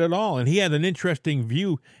doing it at all? And he had an interesting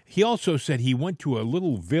view. He also said he went to a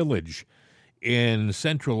little village in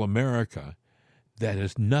Central America that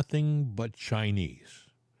is nothing but Chinese.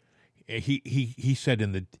 He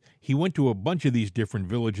said he went to a bunch of these different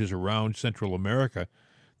villages around Central America,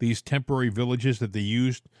 these temporary villages that they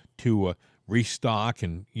used to restock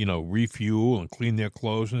and, refuel and clean their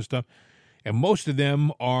clothes and stuff. And most of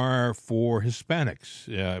them are for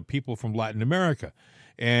Hispanics, people from Latin America.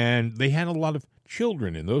 And they had a lot of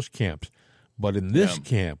children in those camps. But in this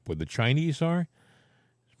camp where the Chinese are,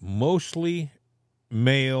 mostly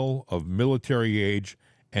male of military age,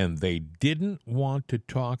 and they didn't want to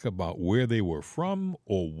talk about where they were from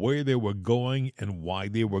or where they were going and why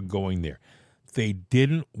they were going there. They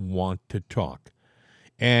didn't want to talk.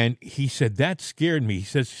 And he said, that scared me. He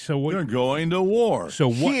says, so what? They're going to war. So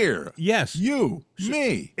what? Here. Yes.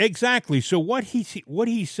 Me. Exactly. So what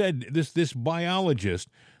he said, this biologist,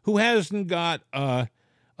 who hasn't got a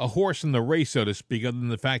horse in the race, so to speak, other than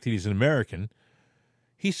the fact that he's an American,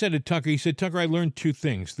 he said to Tucker, Tucker, I learned two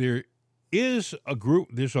things. There's a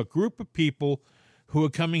group of people who are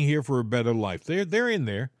coming here for a better life. They're in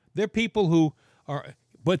there. They're people who are,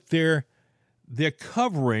 but they're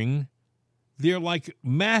covering, they're like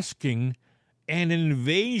masking an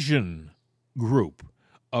invasion group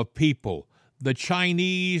of people. The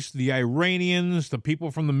Chinese, the Iranians, the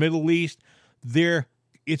people from the Middle East,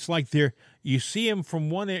 you see them from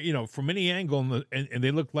from any angle, and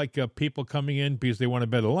they look like people coming in because they want a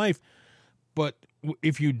better life. But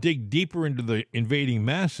if you dig deeper into the invading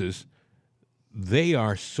masses, they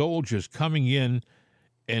are soldiers coming in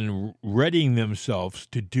and readying themselves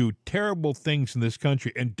to do terrible things in this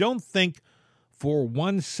country. And don't think for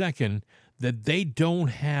 1 second that they don't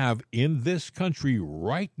have in this country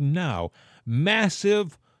right now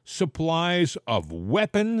massive supplies of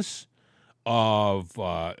weapons, of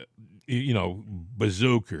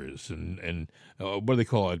bazookas and what do they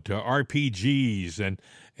call it, RPGs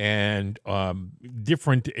and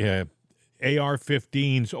different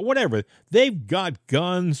AR-15s or whatever. They've got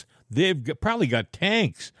guns. Probably got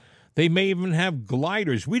tanks. They may even have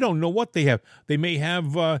gliders. We don't know what they have. They may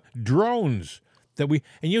have drones and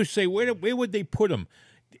you say, where would they put them?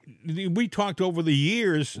 We talked over the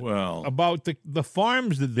years about the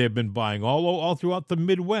farms that they've been buying all throughout the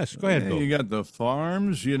Midwest. Go ahead, Bill. You got the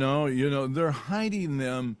farms, they're hiding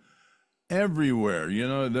them everywhere.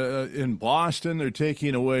 In Boston, they're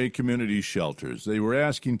taking away community shelters. They were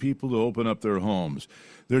asking people to open up their homes.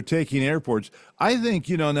 They're taking airports. I think,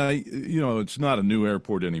 now, it's not a new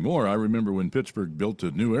airport anymore. I remember when Pittsburgh built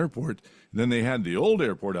a new airport, then they had the old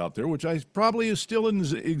airport out there, which probably is still in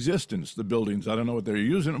existence, the buildings. I don't know what they're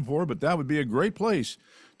using them for, but that would be a great place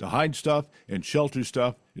to hide stuff and shelter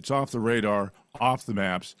stuff. It's off the radar, off the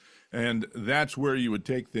maps, and that's where you would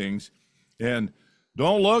take things. And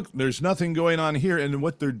don't look, there's nothing going on here. And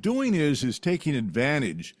what they're doing is taking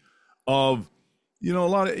advantage of,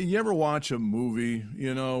 you ever watch a movie,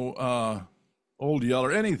 Old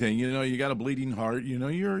Yeller, anything, you got a bleeding heart,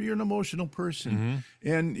 you're an emotional person,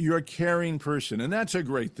 and you're a caring person, and that's a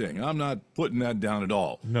great thing. I'm not putting that down at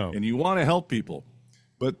all. No. And you want to help people,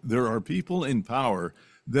 but there are people in power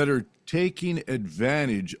that are taking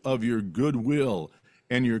advantage of your goodwill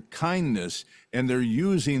and your kindness, and they're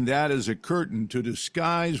using that as a curtain to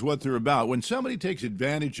disguise what they're about. When somebody takes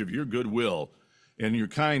advantage of your goodwill and your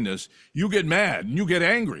kindness, you get mad and you get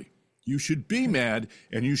angry. You should be mad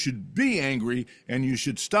and you should be angry, and you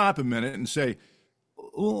should stop a minute and say,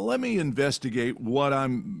 let me investigate what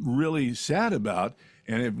I'm really sad about.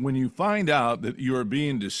 And when you find out that you're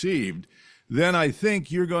being deceived, then I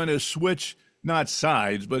think you're going to switch, not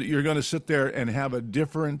sides, but you're going to sit there and have a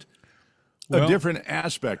different a different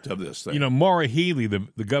aspect of this thing. You know, Maura Healey,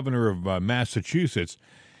 the governor of Massachusetts,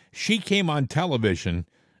 she came on television,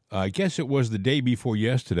 I guess it was the day before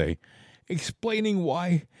yesterday, explaining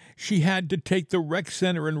why she had to take the rec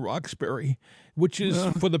center in Roxbury, which is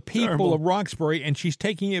for the people terrible. of Roxbury, and she's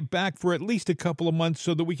taking it back for at least a couple of months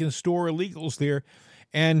so that we can store illegals there.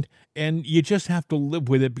 And you just have to live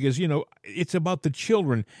with it because, you know, it's about the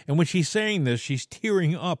children. And when she's saying this, she's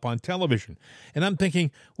tearing up on television. And I'm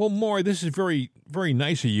thinking, well, Maura, this is very, very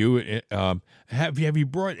nice of you. Have you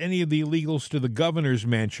brought any of the illegals to the governor's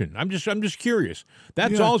mansion? I'm just curious.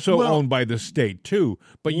 That's also owned by the state too,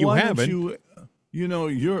 but you haven't. You know,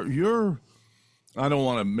 you're. I don't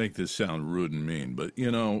want to make this sound rude and mean, but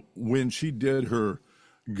you know, when she did her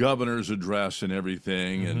governor's address and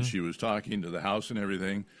everything, and she was talking to the House and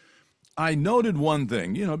everything, I noted one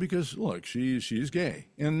thing, you know, because look, she's gay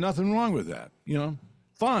and nothing wrong with that, you know,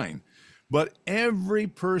 fine. But every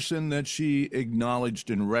person that she acknowledged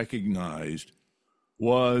and recognized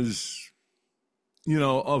was, you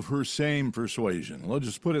know, of her same persuasion. Let's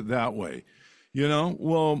just put it that way. You know,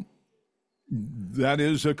 well, that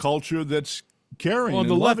is a culture that's caring. Well, and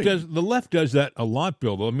the loving. left does that a lot,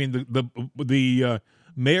 Bill. I mean, the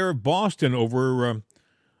mayor of Boston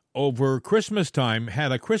over Christmas time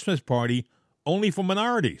had a Christmas party only for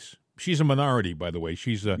minorities. She's a minority, by the way.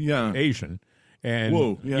 She's Asian,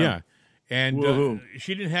 and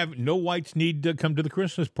she didn't have no whites need to come to the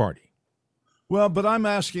Christmas party. Well, but I'm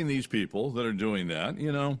asking these people that are doing that,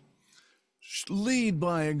 you know, lead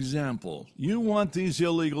by example. You want these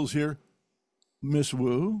illegals here, Miss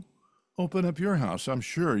Wu? Open up your house. I'm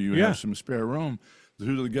sure you have some spare room.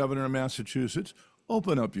 To the governor of Massachusetts,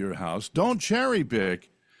 open up your house. Don't cherry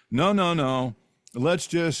pick. No. Let's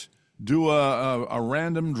just do a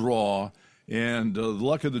random draw, and the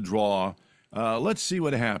luck of the draw. Let's see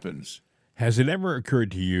what happens. Has it ever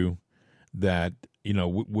occurred to you that, you know,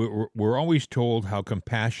 we're always told how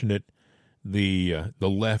compassionate the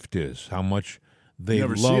left is, how much they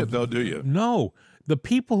never love. See it though, do you? No, the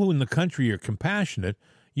people who in the country are compassionate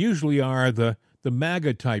usually are the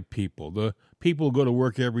MAGA type people, the people who go to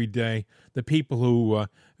work every day, the people who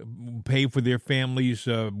pay for their families'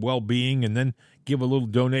 well-being and then give a little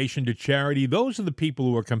donation to charity. Those are the people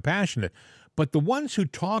who are compassionate. But the ones who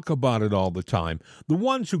talk about it all the time, the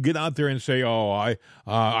ones who get out there and say, "Oh,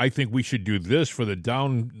 I think we should do this for the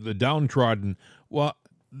downtrodden," well,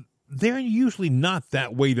 they're usually not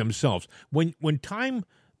that way themselves.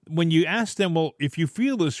 When you ask them, well, if you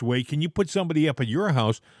feel this way, can you put somebody up at your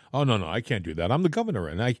house? Oh, no, I can't do that. I'm the governor,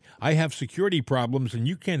 and I have security problems, and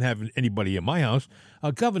you can't have anybody in my house.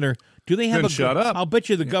 Governor, do they have shut up. I'll bet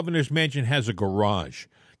you the governor's mansion has a garage.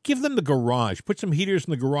 Give them the garage. Put some heaters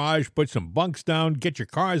in the garage, put some bunks down, get your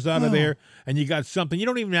cars out of there, and you got something. You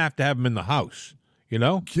don't even have to have them in the house, you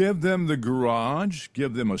know? Give them the garage,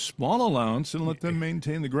 give them a small allowance, and let them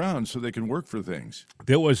maintain the ground so they can work for things.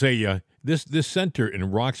 There was a this center in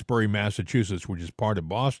Roxbury, Massachusetts, which is part of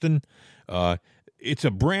Boston. It's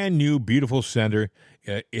a brand new, beautiful center.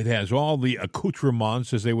 It has all the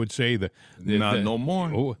accoutrements, as they would say. No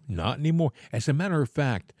more. Oh, not anymore. As a matter of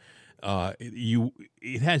fact,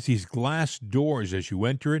 it has these glass doors as you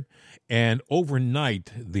enter it, and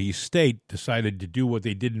overnight the state decided to do what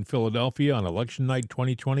they did in Philadelphia on election night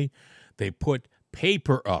 2020. They put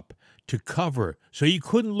paper up to cover, so you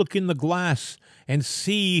couldn't look in the glass and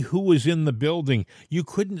see who was in the building. You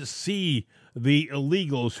couldn't see the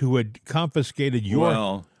illegals who had confiscated your.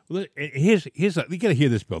 Well, you got to hear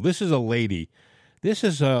this, Bill. This is a lady. This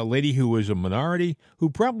is a lady who is a minority who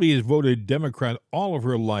probably has voted Democrat all of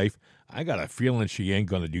her life. I got a feeling she ain't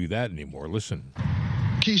going to do that anymore. Listen.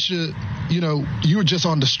 Keisha, you know, you were just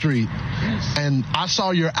on the street, and I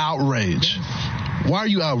saw your outrage. Why are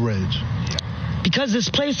you outraged? Because this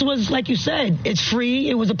place was, like you said, it's free.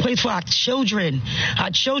 It was a place for our children.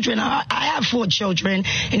 I have 4 children,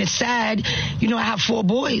 and it's sad. You know, I have 4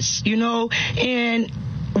 boys, you know, and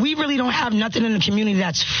we really don't have nothing in the community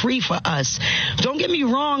that's free for us. Don't get me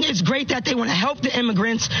wrong. It's great that they want to help the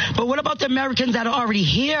immigrants, but what about the Americans that are already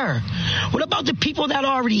here? What about the people that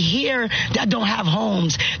are already here that don't have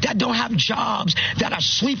homes, that don't have jobs, that are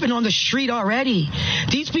sleeping on the street already?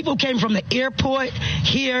 These people came from the airport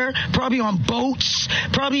here, probably on boats,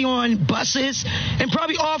 probably on buses, and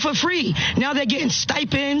probably all for free. Now they're getting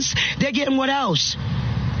stipends. They're getting what else?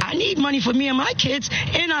 I need money for me and my kids,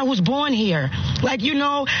 and I was born here. Like, you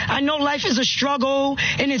know, I know life is a struggle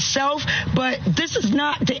in itself, but this is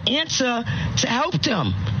not the answer to help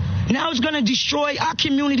them. Now it's going to destroy our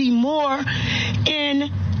community more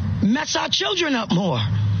and mess our children up more.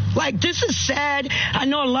 Like, this is sad. I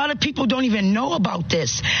know a lot of people don't even know about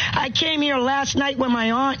this. I came here last night when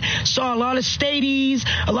my aunt saw a lot of stadies,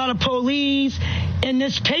 a lot of police, and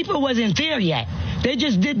this paper wasn't there yet. They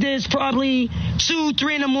just did this probably 2,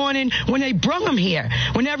 3 in the morning when they brung them here.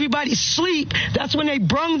 When everybody's asleep, that's when they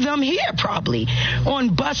brung them here probably.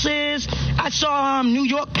 On buses, I saw New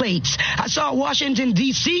York plates. I saw Washington,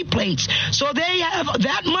 D.C. plates. So they have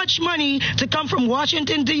that much money to come from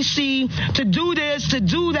Washington, D.C. to do this, to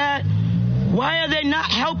do that. Why are they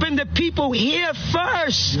not helping the people here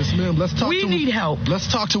first? Yes, ma'am. We need help.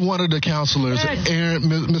 Let's talk to one of the counselors. Yes. Aaron,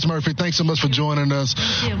 Ms. Murphy, thanks so much for joining us.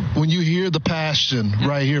 Thank you. When you hear the passion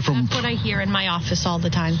right here from... That's what I hear in my office all the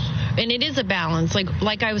time. And it is a balance.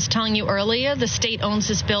 Like I was telling you earlier, the state owns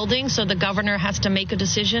this building, so the governor has to make a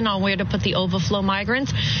decision on where to put the overflow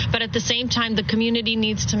migrants. But at the same time, the community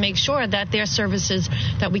needs to make sure that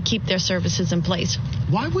that we keep their services in place.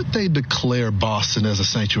 Why would they declare Boston as a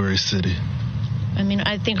sanctuary city? I mean,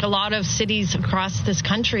 I think a lot of cities across this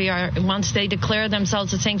country once they declare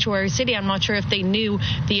themselves a sanctuary city, I'm not sure if they knew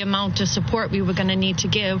the amount of support we were going to need to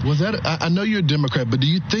give. I know you're a Democrat, but do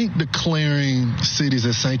you think declaring cities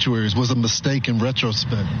as sanctuaries was a mistake in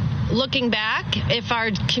retrospect? Looking back, if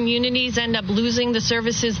our communities end up losing the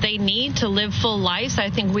services they need to live full lives, I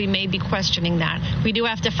think we may be questioning that. We do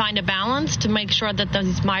have to find a balance to make sure that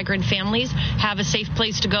these migrant families have a safe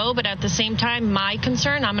place to go. But at the same time, my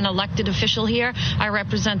concern, I'm an elected official here. I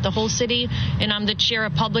represent the whole city, and I'm the chair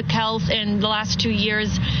of public health in the last 2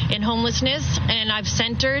 years in homelessness. And I've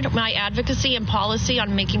centered my advocacy and policy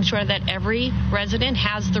on making sure that every resident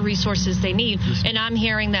has the resources they need. And I'm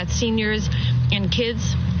hearing that seniors and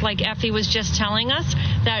kids, like Effie was just telling us,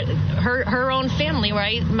 that her own family,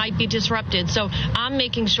 right, might be disrupted. So I'm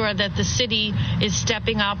making sure that the city is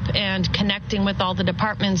stepping up and connecting with all the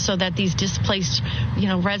departments so that these displaced,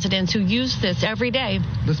 residents who use this every day.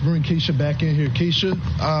 Let's bring Keisha back in here. Keisha,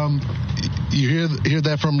 you hear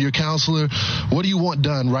that from your counselor. What do you want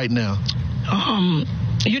done right now?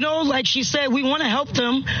 Like she said, we want to help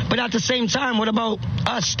them, but at the same time, what about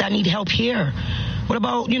us that need help here? What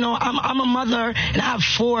about, I'm a mother and I have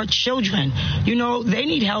 4 children. They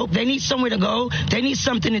need help. They need somewhere to go. They need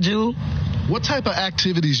something to do. What type of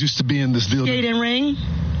activities used to be in this building? Skating ring,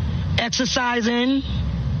 exercising,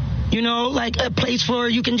 like a place where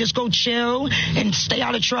you can just go chill and stay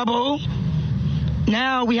out of trouble.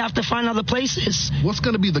 Now we have to find other places. What's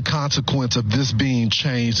going to be the consequence of this being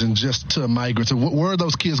changed and just to migrants? Where are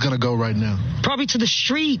those kids going to go right now? Probably to the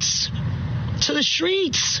streets.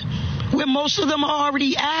 Where most of them are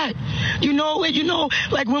already at.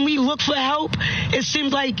 Like when we look for help, it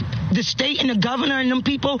seems like the state and the governor and them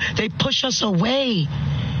people, they push us away.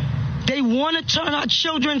 They want to turn our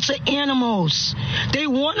children to animals. They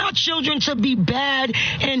want our children to be bad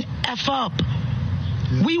and F up.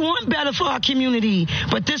 We want better for our community,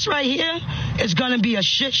 but this right here is going to be a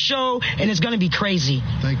shit show, and it's going to be crazy.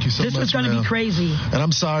 Thank you so much, This is going to be crazy. And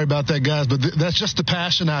I'm sorry about that, guys, but that's just the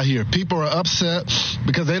passion out here. People are upset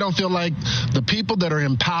because they don't feel like the people that are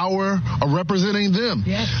in power are representing them.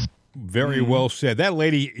 Yes. Very well said. That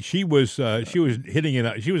lady, she was hitting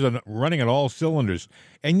it. She was running at all cylinders.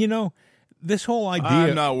 And this whole idea.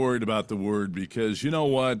 I'm not worried about the word because you know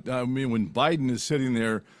what? I mean, when Biden is sitting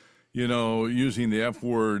there, using the F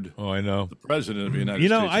word. Oh, I know. The president of the United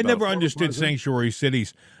States. I never understood sanctuary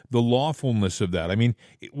cities, the lawfulness of that. I mean,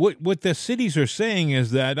 what the cities are saying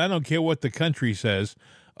is that I don't care what the country says,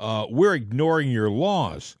 we're ignoring your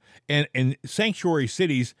laws. And sanctuary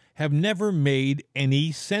cities have never made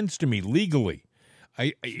any sense to me legally.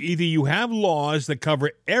 Either you have laws that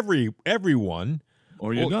cover everyone,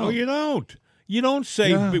 or you don't. Or you don't. You don't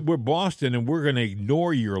say we're Boston and we're going to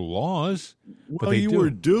ignore your laws. Well, you were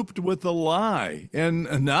duped with a lie.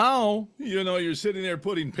 And now, you're sitting there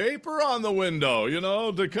putting paper on the window,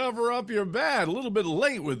 to cover up your bad. A little bit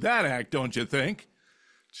late with that act, don't you think?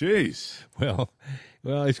 Jeez. Well,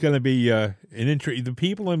 it's going to be an interest. The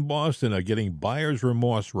people in Boston are getting buyer's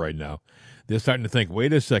remorse right now. They're starting to think,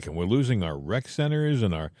 wait a second, we're losing our rec centers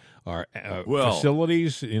and our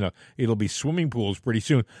facilities. It'll be swimming pools pretty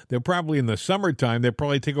soon. They're probably in the summertime. They'll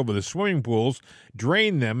probably take over the swimming pools,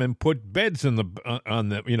 drain them, and put beds in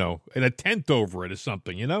and a tent over it or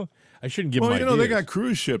something. I shouldn't give them ideas. They got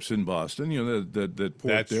cruise ships in Boston. That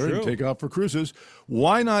port That's there true. And take off for cruises.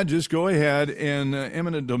 Why not just go ahead and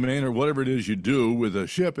eminent domain or whatever it is you do with a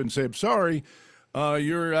ship and say, sorry,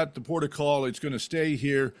 you're at the port of call. It's going to stay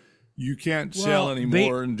here. You can't sell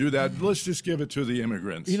anymore and do that. Let's just give it to the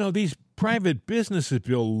immigrants. These private businesses,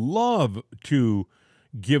 Bill, love to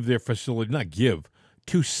give their facility,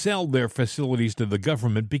 to sell their facilities to the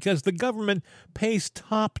government because the government pays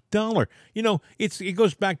top dollar. You know, it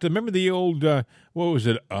goes back to, remember the old,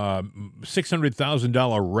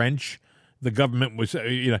 $600,000 wrench? The government was,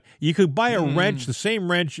 you could buy a wrench, the same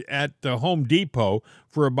wrench at Home Depot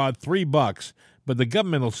for about $3, but the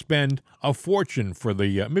government will spend a fortune for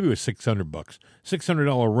the, maybe it was $600,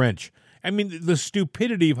 $600 wrench. I mean, the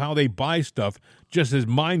stupidity of how they buy stuff just is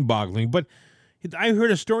mind-boggling. But I heard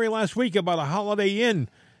a story last week about a Holiday Inn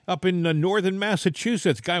up in northern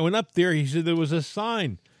Massachusetts. Guy went up there. He said there was a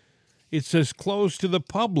sign. It says closed to the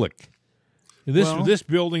public. This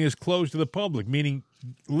building is closed to the public, meaning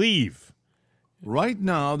leave. Right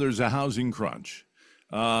now, there's a housing crunch.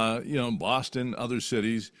 Boston, other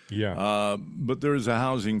cities. Yeah. But there's a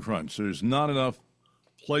housing crunch. There's not enough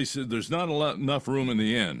places. There's not enough room in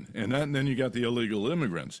the inn. And then you got the illegal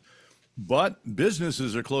immigrants. But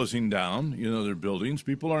businesses are closing down, their buildings.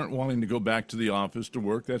 People aren't wanting to go back to the office to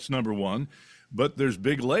work. That's number one. But there's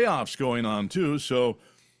big layoffs going on, too. So,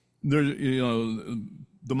 there's,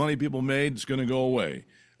 the money people made is going to go away.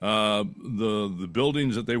 The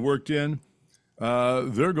buildings that they worked in,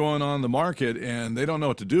 they're going on the market, and they don't know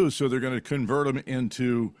what to do, so they're going to convert them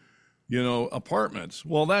into, apartments.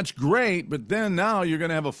 Well, that's great, but then now you're going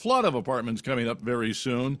to have a flood of apartments coming up very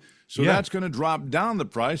soon. So that's going to drop down the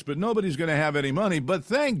price, but nobody's going to have any money. But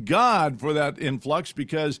thank God for that influx,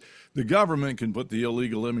 because the government can put the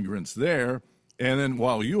illegal immigrants there. And then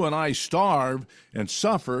while you and I starve and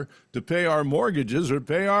suffer to pay our mortgages or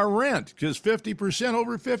pay our rent, because over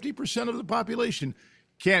 50% of the population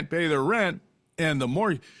can't pay their rent. And the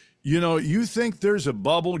more, you think there's a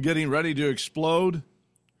bubble getting ready to explode?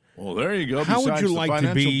 Well, there you go. How would you like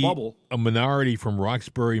to be bubble. A minority from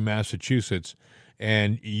Roxbury, Massachusetts,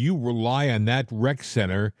 and you rely on that rec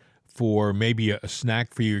center for maybe a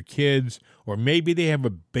snack for your kids, or maybe they have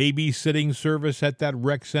a babysitting service at that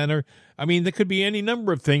rec center? I mean, there could be any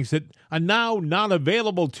number of things that are now not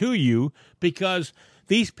available to you because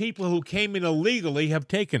these people who came in illegally have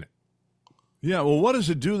taken it. Yeah, well, what does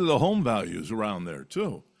it do to the home values around there,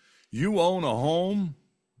 too? You own a home,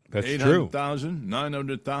 that's true. $800,000,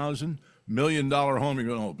 $900,000, $1 million home. You're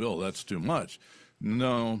going, oh, Bill, that's too much.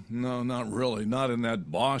 No, not really. Not in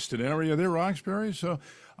that Boston area there, Roxbury. So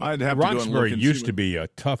I'd have to go and look and see. Roxbury used to be a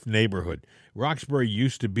tough neighborhood. Roxbury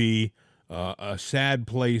used to be a sad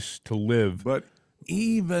place to live. But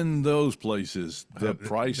even those places, the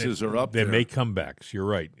prices are up there. They make comebacks. You're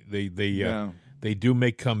right. They do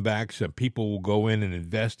make comebacks. People will go in and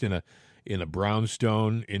invest in a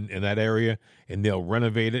brownstone in that area, and they'll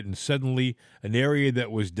renovate it, and suddenly an area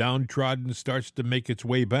that was downtrodden starts to make its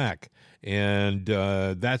way back. And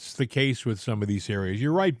that's the case with some of these areas.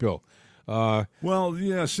 You're right, Bill.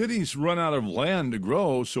 Cities run out of land to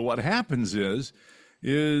grow, so what happens is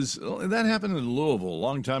that happened in Louisville a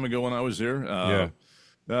long time ago when I was there.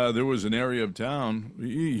 There was an area of town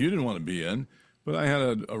you didn't want to be in, but I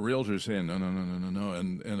had a realtor saying, no,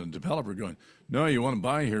 and a developer going, no, you want to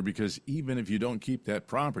buy here because even if you don't keep that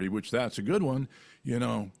property, which that's a good one, you're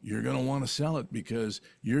going to want to sell it because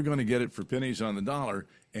you're going to get it for pennies on the dollar,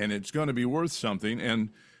 and it's going to be worth something. And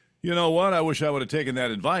you know what? I wish I would have taken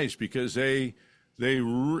that advice, because they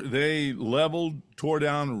leveled, tore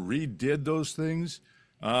down, redid those things,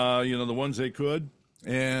 the ones they could.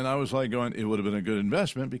 And I was like going, it would have been a good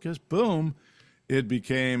investment because, boom, it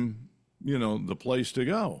became, the place to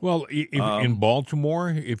go. Well, in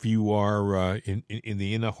Baltimore, if you are in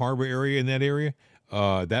the Inner Harbor area, in that area,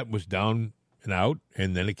 that was down and out,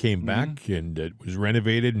 and then it came back, and it was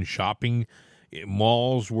renovated, and shopping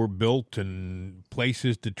malls were built and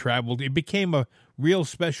places to travel. It became a real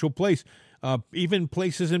special place. Even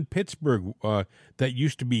places in Pittsburgh that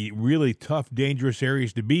used to be really tough, dangerous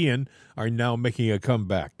areas to be in are now making a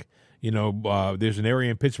comeback. There's an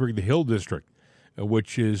area in Pittsburgh, the Hill District,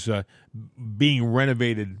 which is being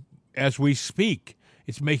renovated as we speak.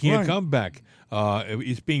 It's making a comeback.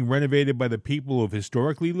 It's being renovated by the people who have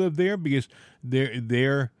historically lived there because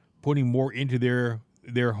they're putting more into their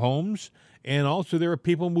homes. And also there are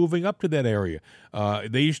people moving up to that area.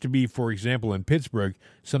 They used to be, for example, in Pittsburgh,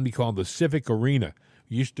 something called the Civic Arena.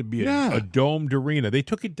 It used to be a domed arena. They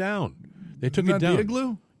took it down. The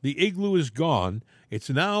Igloo? The Igloo is gone. It's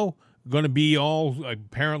now going to be all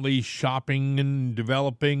apparently shopping and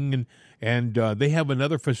developing, and they have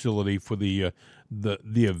another facility for the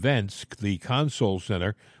events, the Console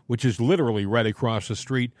Center, which is literally right across the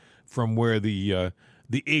street from where the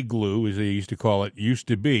Igloo, as they used to call it, used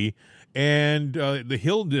to be. And the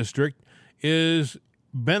Hill District is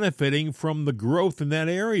benefiting from the growth in that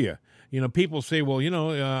area. people say, well,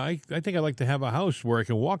 I think I'd like to have a house where I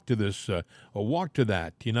can walk to this or walk to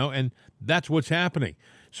that, and that's what's happening.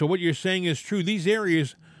 So what you're saying is true. These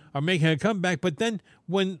areas are making a comeback, but then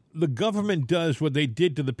when the government does what they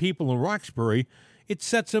did to the people in Roxbury, it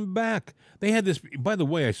sets them back. They had this, by the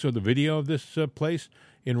way, I saw the video of this place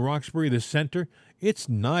in Roxbury, the center. It's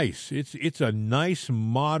nice. It's a nice,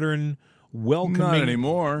 modern, welcoming. Not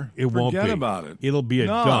anymore. It won't be. Forget about it. It'll be a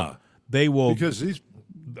dump. They will because these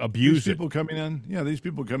people coming in. Yeah, these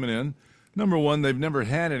people coming in. Number one, they've never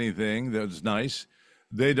had anything that's nice.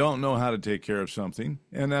 They don't know how to take care of something,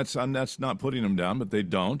 and that's not putting them down, but they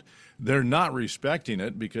don't. They're not respecting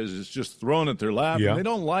it because it's just thrown at their lap. Yeah. And they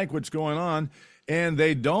don't like what's going on, and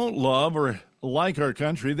they don't love or like our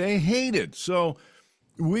country. They hate it. So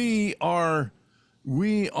we are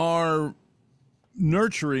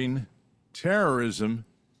nurturing terrorism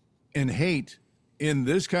and hate in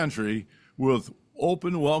this country with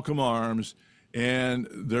open, welcome arms, and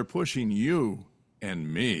they're pushing you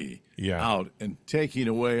and me out and taking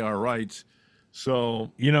away our rights.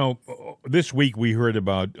 So, this week we heard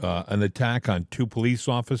about an attack on 2 police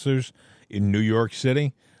officers in New York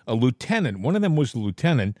City. A lieutenant, one of them was a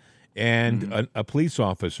lieutenant and a police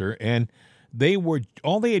officer, and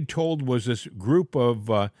all they had told was this group of,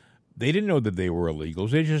 they didn't know that they were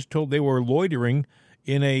illegals. They just told they were loitering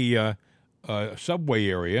in a subway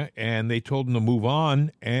area, and they told them to move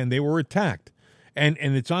on, and they were attacked. And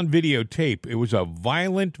it's on videotape. It was a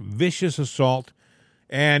violent, vicious assault,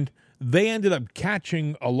 and they ended up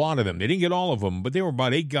catching a lot of them. They didn't get all of them, but they were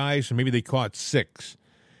about 8 guys, and maybe they caught 6.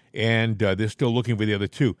 And they're still looking for the other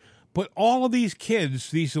 2. But all of these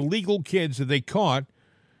kids, these illegal kids that they caught,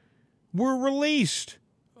 were released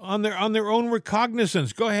on their own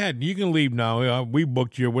recognizance. Go ahead, you can leave now. We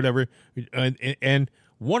booked you, whatever. And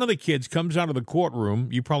one of the kids comes out of the courtroom.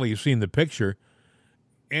 You probably have seen the picture.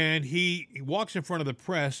 And he walks in front of the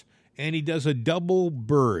press, and he does a double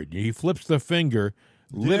bird. He flips the finger,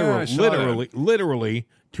 literally,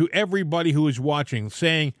 to everybody who is watching,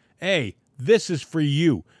 saying, "Hey, this is for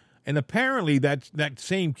you." And apparently, that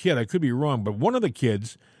same kid, I could be wrong, but one of the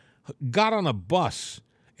kids got on a bus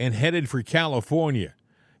and headed for California.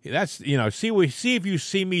 That's see if you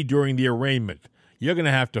see me during the arraignment, you're going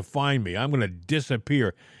to have to find me. I'm going to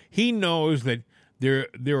disappear. He knows that there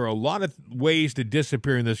are a lot of ways to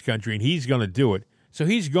disappear in this country, and he's going to do it. So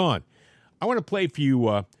he's gone. I want to play for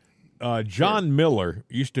you. John Miller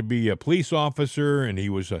used to be a police officer, and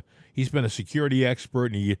he's been a security expert,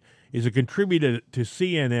 and he is a contributor to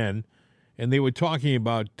CNN. And they were talking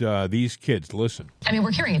about these kids. Listen. I mean,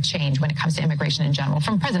 we're hearing a change when it comes to immigration in general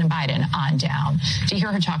from President Biden on down. To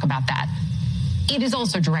hear her talk about that, it is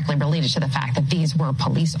also directly related to the fact that these were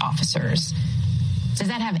police officers. Does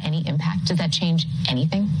that have any impact? Does that change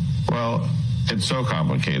anything? Well, it's so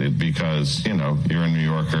complicated because, you're a New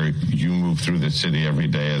Yorker. You move through the city every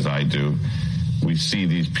day as I do. We see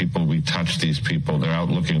these people. We touch these people. They're out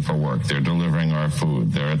looking for work. They're delivering our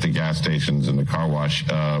food. They're at the gas stations and the car wash.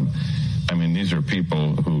 These are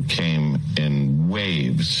people who came in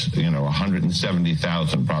waves,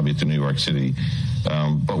 170,000 probably to New York City.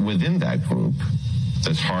 But within that group,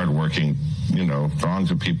 this hardworking,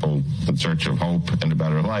 throngs of people in search of hope and a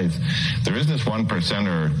better life. There is this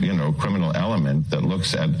 1%er, criminal element that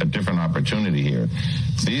looks at a different opportunity here.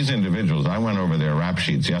 These individuals, I went over their rap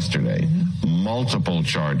sheets yesterday, multiple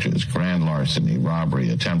charges, grand larceny, robbery,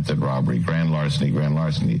 attempted robbery, grand larceny.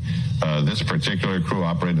 This particular crew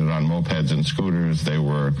operated on mopeds and scooters. They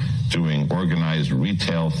were doing organized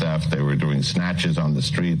retail theft. They were doing snatches on the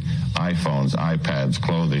street, iPhones, iPads,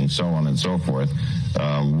 clothing, so on and so forth.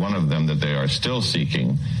 One of them that they are still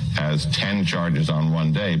seeking has 10 charges on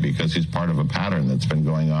one day because he's part of a pattern that's been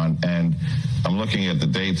going on. And I'm looking at the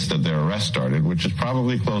dates that their arrest started, which is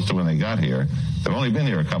probably close to when they got here. They've only been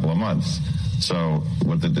here a couple of months. So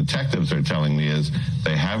what the detectives are telling me is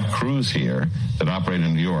they have crews here that operate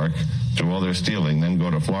in New York, do all their stealing, then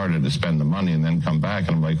go to Florida to spend the money and then come back.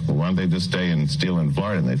 And I'm like, well, why don't they just stay and steal in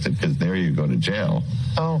Florida? And they said, because there you go to jail.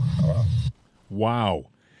 Oh. Wow.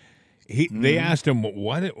 They asked him,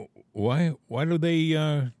 why do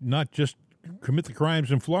they not just commit the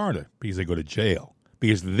crimes in Florida? Because they go to jail.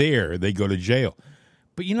 Because there they go to jail.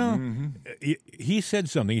 But, he said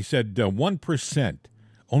something. He said 1%,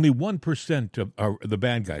 only 1% of the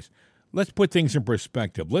bad guys. Let's put things in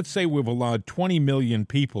perspective. Let's say we've allowed 20 million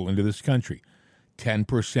people into this country.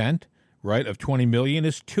 10%, right, of 20 million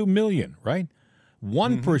is 2 million, right?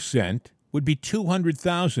 1% would be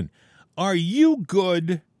 200,000. Are you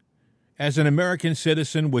good as an American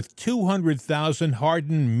citizen with 200,000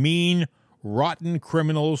 hardened, mean, rotten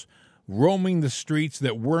criminals roaming the streets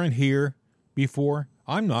that weren't here before?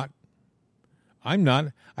 I'm not. I'm not.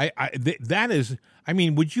 That is. I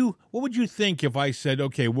mean, what would you think if I said,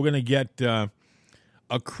 okay, we're going to get we're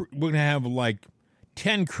going to have like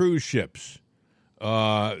 10 cruise ships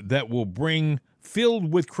that will bring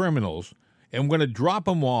filled with criminals, and we're going to drop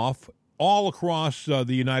them off all across the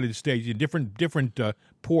United States in different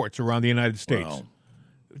ports around the United States. Wow.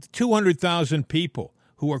 200,000 people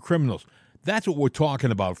who are criminals. That's what we're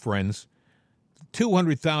talking about, friends.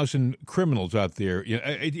 200,000 criminals out there.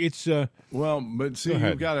 It's well, but see,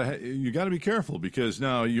 you got to be careful, because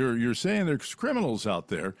now you're saying there's criminals out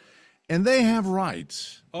there, and they have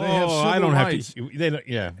rights. They have civil I don't rights. have to. They don't.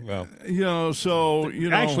 Yeah, well,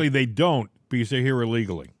 actually they don't, because they're here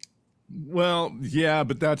illegally. Well, yeah,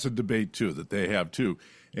 but that's a debate too that they have too,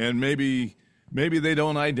 and maybe they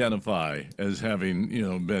don't identify as having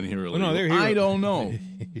been here illegally. Well, no, they're here. I don't know.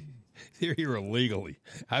 They're here illegally.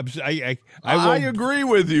 I agree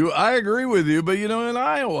with you. But in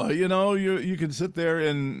Iowa, you can sit there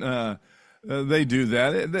and they do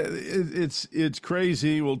that. It's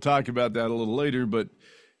crazy. We'll talk about that a little later. But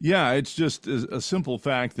yeah, it's just a simple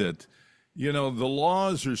fact that the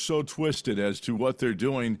laws are so twisted as to what they're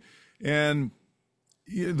doing, and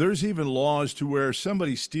there's even laws to where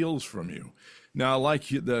somebody steals from you. Now, like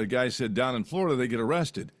the guy said, down in Florida, they get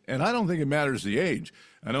arrested, and I don't think it matters the age.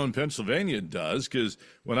 I know in Pennsylvania it does, because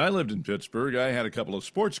when I lived in Pittsburgh, I had a couple of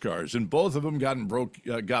sports cars, and both of them got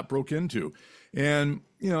broke into. And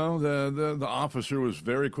the officer was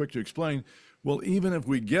very quick to explain, well, even if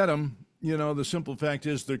we get them, the simple fact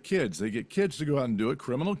is they're kids. They get kids to go out and do it,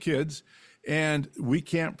 criminal kids, and we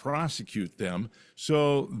can't prosecute them.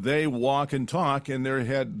 So they walk and talk, and they're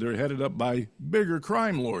headed up by bigger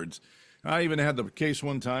crime lords. I even had the case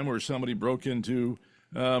one time where somebody broke into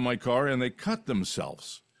my car and they cut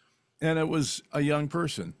themselves. And it was a young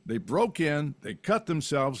person. They broke in, they cut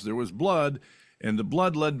themselves, there was blood, and the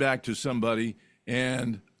blood led back to somebody.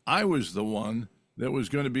 And I was the one that was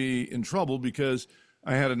going to be in trouble because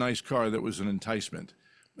I had a nice car that was an enticement.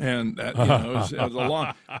 And that, it was a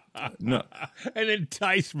long, no. An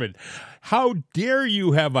enticement. How dare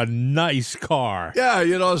you have a nice car? Yeah,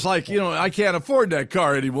 it's like, I can't afford that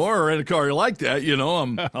car anymore, or any car like that.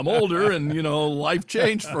 I'm older, and life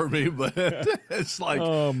changed for me. But it's like,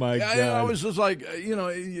 oh my God, I was just like,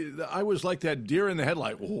 I was like that deer in the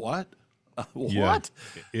headlight. What? What?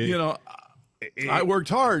 I worked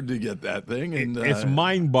hard to get that thing, and it's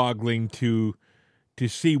mind-boggling to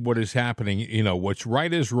see what is happening. What's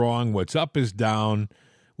right is wrong, what's up is down,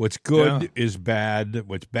 what's good is bad,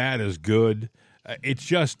 what's bad is good. It's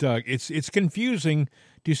just it's confusing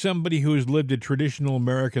to somebody who has lived a traditional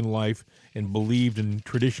American life and believed in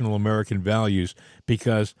traditional American values,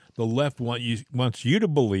 because the left wants you to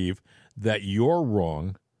believe that you're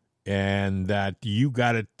wrong and that you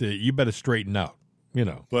got it. You better straighten out.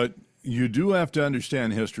 But you do have to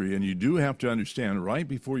understand history, and you do have to understand right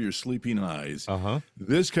before your sleeping eyes,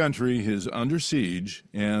 this country is under siege.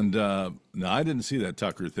 And now, I didn't see that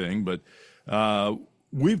Tucker thing, but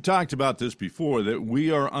we've talked about this before, that we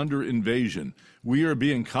are under invasion. We are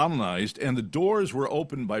being colonized, and the doors were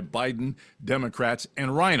opened by Biden, Democrats,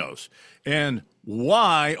 and rhinos. And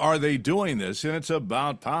why are they doing this? And it's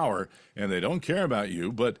about power, and they don't care about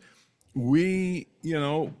you. But we,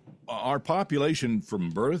 our population from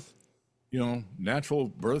birth, natural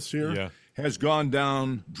births here, has gone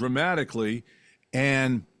down dramatically,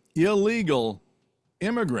 and illegal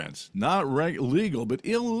immigrants, not legal, but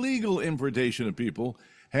illegal importation of people,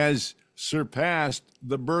 has surpassed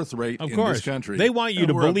the birth rate in this country. They want you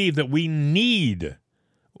to believe that we need,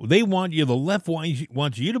 the left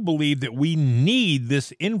wants you to believe that we need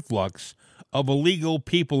this influx of illegal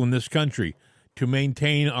people in this country to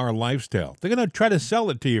maintain our lifestyle. They're going to try to sell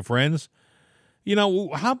it to you, friends.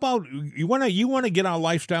 How about you want to get our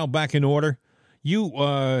lifestyle back in order?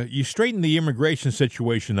 You straighten the immigration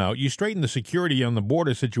situation out, you straighten the security on the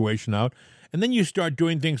border situation out, and then you start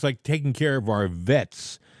doing things like taking care of our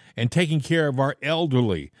vets and taking care of our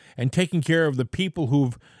elderly and taking care of the people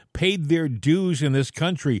who've paid their dues in this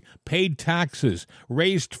country, paid taxes,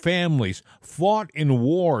 raised families, fought in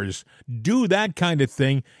wars. Do that kind of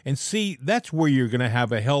thing, and see, that's where you're going to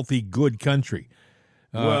have a healthy, good country.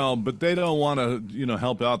 Well, but they don't want to,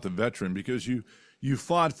 help out the veteran, because you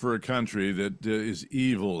fought for a country that is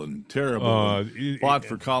evil and terrible, fought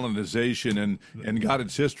for colonization and got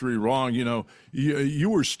its history wrong. You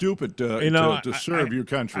were stupid to serve your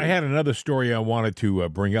country. I had another story I wanted to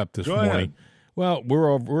bring up this morning. Ahead. Well,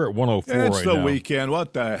 we're at 104 It's right the now. weekend.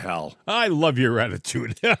 What the hell? I love your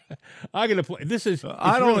attitude. I'm going to play. This is.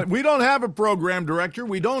 We don't have a program director.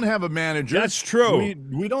 We don't have a manager. That's true.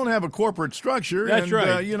 We don't have a corporate structure. That's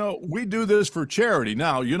right. We do this for charity.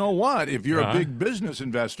 Now, you know what? If you're a big business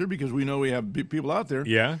investor, because we know we have people out there,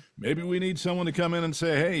 maybe we need someone to come in and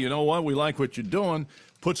say, hey, you know what? We like what you're doing.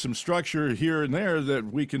 Put some structure here and there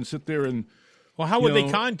that we can sit there and. Well, how would they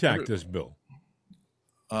contact us, Bill?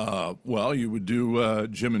 Well, you would do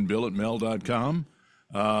Jim and Bill at mail.com.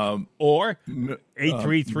 Or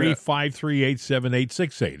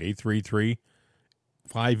 833-538-7868.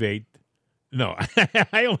 833-58. No,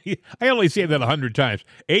 I only say that 100 times.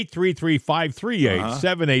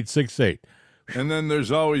 833-538-7868. And then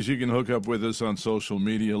there's always, you can hook up with us on social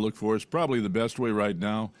media. Look for us. Probably the best way right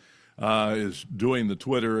now is doing the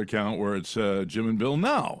Twitter account where it's Jim and Bill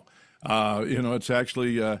Now. It's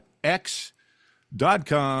actually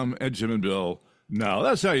x.com at Jim and Bill Now.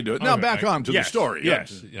 That's how you do it. Now back on to the story.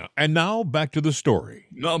 Yes. Yeah. And now back to the story.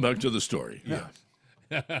 Now back to the story. Yeah.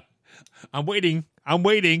 I'm waiting.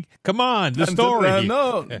 Come on, the story.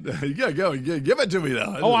 No, yeah, go. Give it to me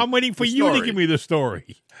now. Oh, I'm waiting for you to give me the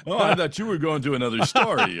story. Oh, I thought you were going to another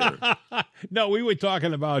story here. No, we were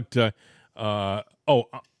talking about. You're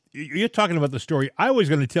talking about the story I was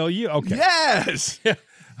going to tell you. Okay. Yes.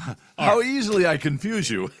 How easily I confuse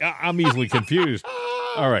you. I'm easily confused.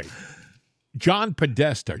 All right. John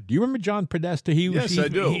Podesta. Do you remember John Podesta? Yes, I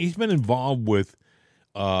do. He's been involved with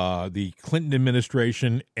the Clinton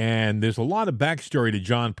administration, and there's a lot of backstory to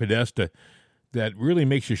John Podesta that really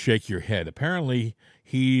makes you shake your head. Apparently,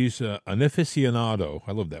 he's an aficionado.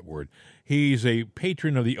 I love that word. He's a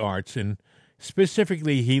patron of the arts, and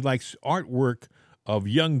specifically, he likes artwork of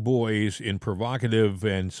young boys in provocative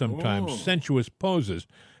and sometimes sensuous poses,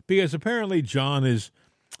 because apparently John is,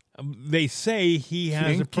 they say he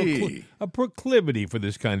has a proclivity for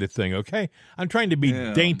this kind of thing, okay? I'm trying to be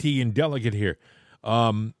dainty and delicate here.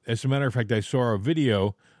 As a matter of fact, I saw a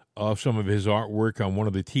video of some of his artwork on one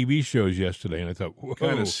of the TV shows yesterday, and I thought, whoa.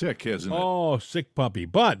 Kind of sick, isn't it? Oh, sick puppy.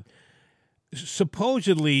 But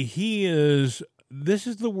supposedly this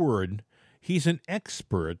is the word, he's an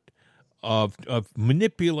expert of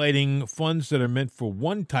manipulating funds that are meant for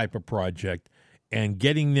one type of project and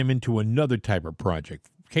getting them into another type of project.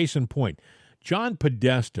 Case in point, John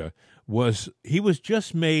Podesta was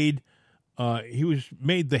made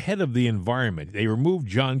the head of the environment. They removed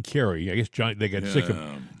John Kerry. I guess they got sick of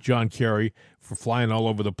John Kerry for flying all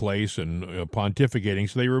over the place and pontificating.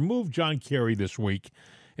 So they removed John Kerry this week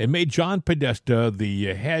and made John Podesta the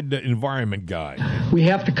head environment guy. We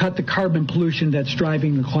have to cut the carbon pollution that's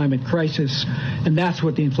driving the climate crisis, and that's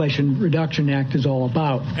what the Inflation Reduction Act is all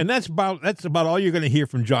about. And that's about all you're going to hear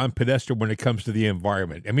from John Podesta when it comes to the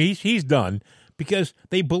environment. I mean, he's done because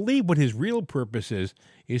they believe what his real purpose is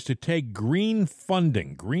to take green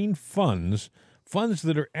funds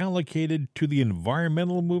that are allocated to the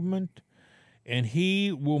environmental movement, and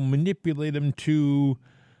he will manipulate them to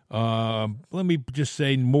let me just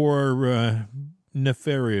say more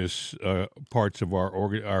nefarious parts of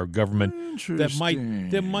our government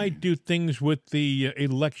that might do things with the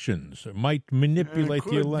elections, might manipulate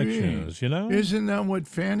the elections. Be. Isn't that what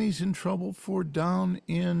Fannie's in trouble for down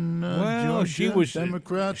in Georgia? She was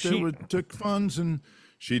Democrat. They took funds, and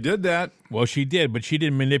she did that. Well, she did, but she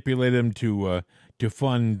didn't manipulate them to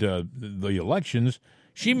fund the elections.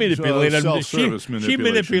 She manipulated them. She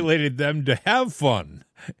manipulated them to have fun.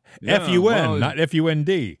 FUN, not FUND.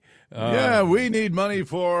 We need money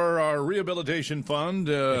for our rehabilitation fund,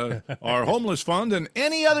 our homeless fund, and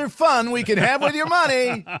any other fun we can have with your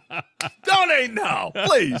money. Donate now,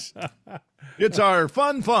 please. It's our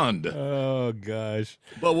fun fund. Oh gosh!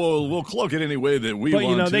 But we'll cloak it any way that we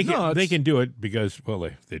want to. They can do it because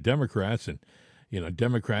they're Democrats, and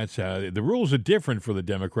Democrats. The rules are different for the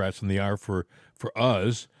Democrats than they are for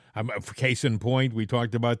us. For case in point, we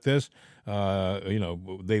talked about this.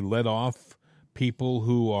 They let off people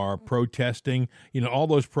who are protesting. All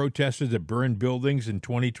those protesters that burned buildings in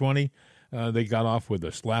 2020, they got off with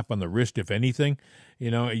a slap on the wrist, if anything.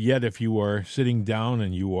 Yet if you are sitting down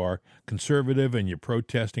and you are conservative and you're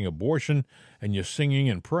protesting abortion and you're singing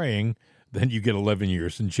and praying, then you get 11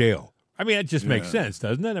 years in jail. I mean, that just makes sense,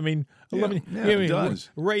 doesn't it? I mean, 11. It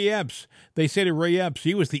does. Ray Epps. They say to Ray Epps,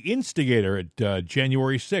 he was the instigator at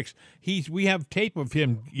January 6th. We have tape of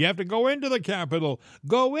him. You have to go into the Capitol.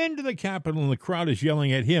 Go into the Capitol, and the crowd is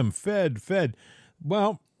yelling at him, "Fed, Fed."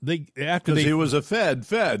 Well, because he was a Fed.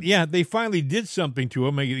 Yeah, they finally did something to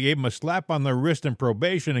him. They gave him a slap on the wrist and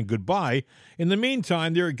probation and goodbye. In the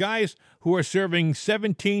meantime, there are guys who are serving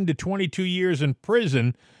 17 to 22 years in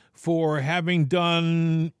prison for having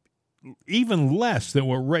done even less than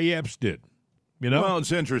what Ray Epps did. You know? Well,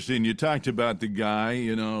 it's interesting. You talked about the guy,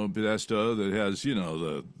 Podesta, that has,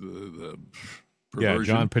 the perversion. Yeah,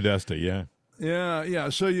 John Podesta, yeah. Yeah.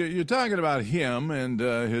 So you're talking about him and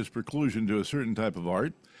his preclusion to a certain type of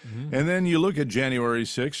art. Mm-hmm. And then you look at January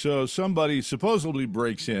 6th. So somebody supposedly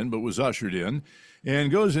breaks in but was ushered in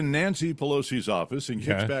and goes in Nancy Pelosi's office and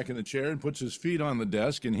kicks back in the chair and puts his feet on the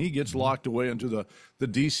desk, and he gets locked away into the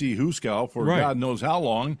D.C. Hooskow for God knows how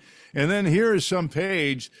long. And then here is some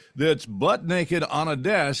page that's butt naked on a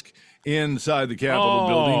desk inside the Capitol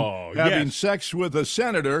building having sex with a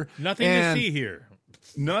senator. Nothing to see here.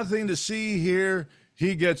 Nothing to see here.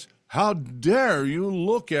 He gets, how dare you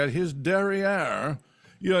look at his derriere.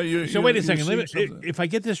 So wait a second. If I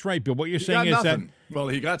get this right, Bill, what you're saying is nothing. Well,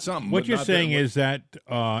 he got something. What you're saying is that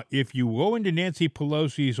if you go into Nancy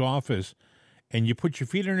Pelosi's office and you put your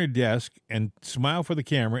feet on her desk and smile for the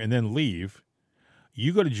camera and then leave,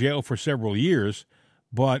 you go to jail for several years,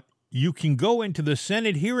 but you can go into the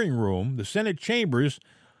Senate hearing room, the Senate chambers,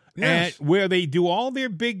 and where they do all their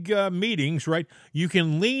big meetings, right? You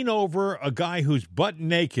can lean over a guy who's butt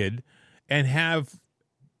naked and have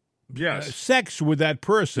sex with that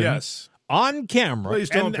person on camera. Please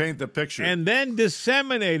don't paint the picture. And then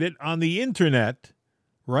disseminate it on the internet,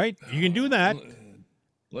 right? You can do that.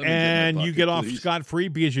 And you get off scot-free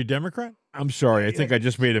because you're Democrat? I'm sorry. I think I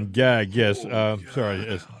just made him gag. Yes.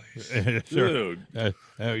 Sorry. Dude.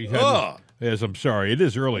 Yes, I'm sorry. It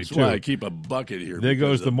is early, That's too. why I keep a bucket here. There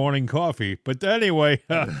goes the morning coffee. But anyway.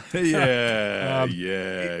 Yeah.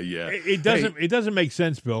 It doesn't make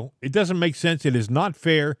sense, Bill. It doesn't make sense. It is not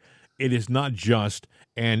fair. It is not just.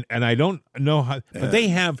 And I don't know how. But they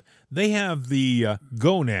have the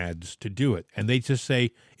gonads to do it. And they just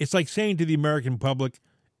say, it's like saying to the American public,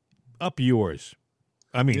 up yours.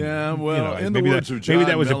 I mean, in the words of John maybe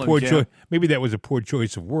that was Mellencamp, a poor choice. Maybe that was a poor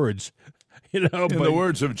choice of words. In the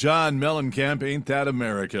words of John Mellencamp, ain't that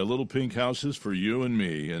America? Little pink houses for you and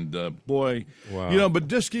me. And boy, but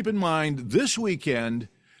just keep in mind, this weekend,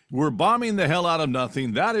 we're bombing the hell out of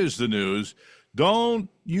nothing. That is the news. Don't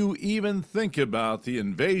you even think about the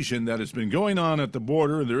invasion that has been going on at the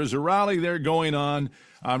border. There is a rally there going on.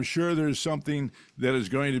 I'm sure there's something that is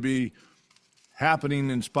going to be happening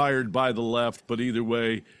inspired by the left, but either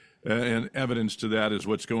way, and evidence to that is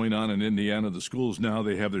what's going on in Indiana. The schools now,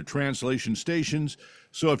 they have their translation stations.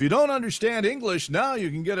 So if you don't understand English, now you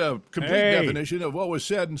can get a complete definition of what was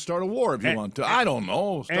said and start a war if you want to. I don't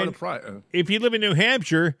know. If you live in New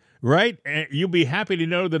Hampshire, right, you'll be happy to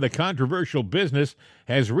know that a controversial business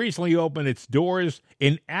has recently opened its doors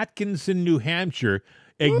in Atkinson, New Hampshire,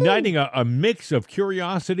 igniting a mix of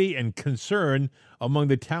curiosity and concern among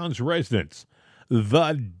the town's residents.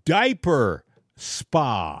 The Diaper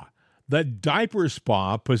Spa. The Diaper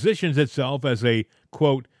Spa positions itself as a,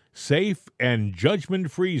 quote, safe and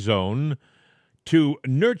judgment-free zone to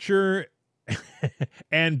nurture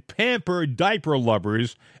and pamper diaper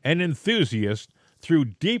lovers and enthusiasts through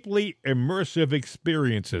deeply immersive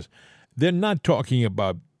experiences. They're not talking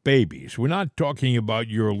about babies. We're not talking about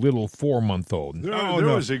your little 4-month-old. There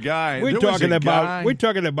was a guy. We're talking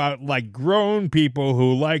about like grown people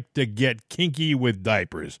who like to get kinky with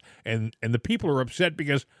diapers, and the people are upset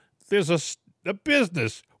because there's a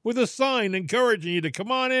business with a sign encouraging you to come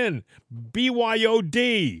on in.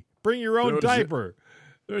 BYOD. Bring your own diaper.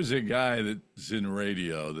 There's a guy that's in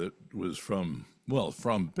radio that was from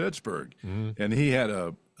Pittsburgh, and he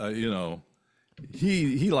had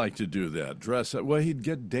he liked to do that, dress up. Well, he'd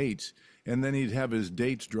get dates, and then he'd have his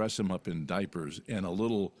dates dress him up in diapers and a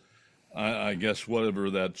little, I guess, whatever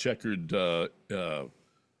that checkered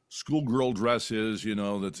schoolgirl dress is,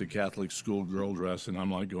 that's a Catholic schoolgirl dress. And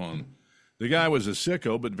I'm like going, the guy was a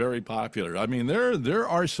sicko, but very popular. I mean, there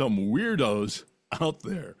are some weirdos out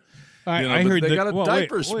there. I heard they got a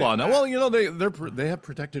diaper spa now. Well, they have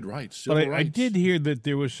protected rights. But I did hear that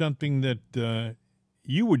there was something that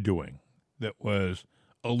you were doing that was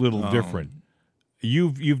a little different.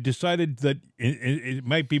 You've decided that it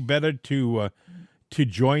might be better to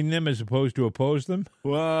join them as opposed to oppose them?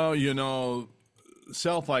 Well,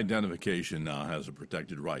 self-identification now has a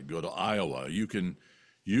protected right. Go to Iowa. You can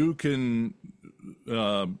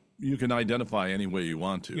identify any way you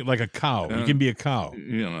want to. Like a cow. You can be a cow.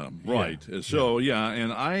 Right. Yeah. So,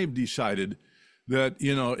 and I've decided that,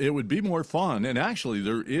 it would be more fun. And actually,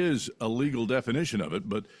 there is a legal definition of it,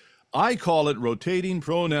 but I call it rotating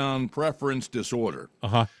pronoun preference disorder.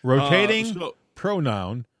 Rotating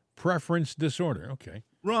pronoun preference disorder. Okay.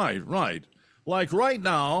 Right. Like right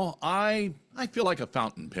now, I feel like a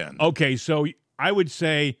fountain pen. Okay, so I would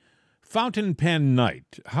say Fountain pen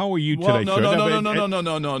night. How are you today, Well, sir?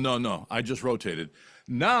 no. I just rotated.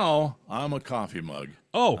 Now I'm a coffee mug.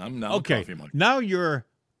 Oh, I'm now okay. a coffee mug. Now you're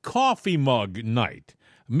coffee mug night.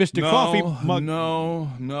 Mr. Coffee Mug.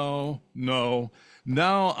 No.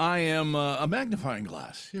 Now I am a magnifying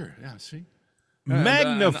glass. Here, yeah, see?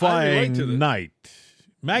 Magnifying night.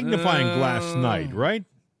 Magnifying glass night, right?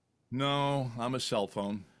 No, I'm a cell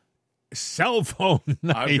phone. Cell phone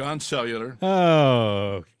night. I've gone cellular.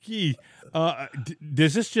 Oh, gee.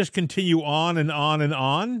 Does this just continue on and on and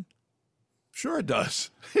on? Sure it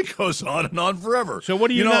does. It goes on and on forever. So what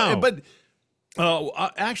do you know? But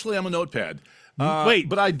actually, I'm a notepad. Wait.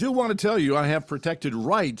 But I do want to tell you I have protected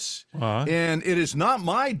rights, and it is not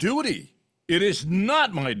my duty. It is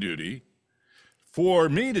not my duty for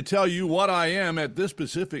me to tell you what I am at this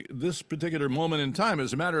particular moment in time.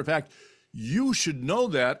 As a matter of fact, you should know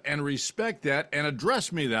that and respect that and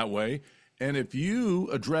address me that way. And if you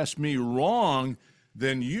address me wrong,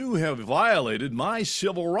 then you have violated my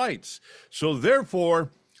civil rights. So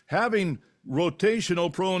therefore, having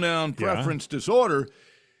rotational pronoun preference disorder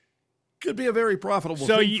could be a very profitable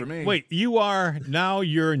thing for me. Wait, you are now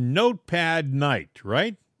your notepad night,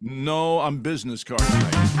 right? No, I'm business card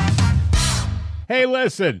night. Hey,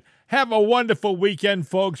 listen, have a wonderful weekend,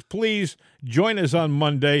 folks. Please join us on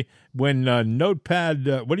Monday when Notepad,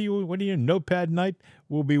 Notepad Night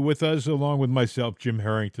will be with us, along with myself, Jim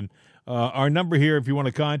Harrington. Our number here, if you want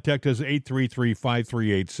to contact us,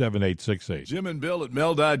 833-538-7868. Jim and Bill at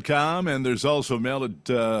mail.com, and there's also mail at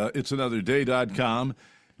itsanotherday.com.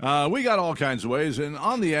 We got all kinds of ways, and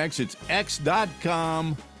on the X, it's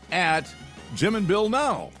x.com at Jim and Bill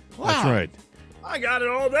Now. Wow. That's right. I got it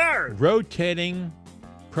all there. Rotating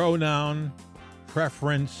pronoun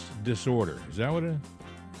preference disorder. Is that what it is?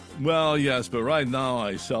 Well, yes, but right now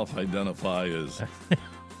I self-identify as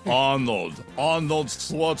Arnold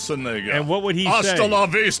Schwarzenegger. And what would he Hasta say? la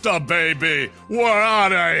vista, baby. We're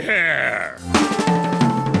out of here.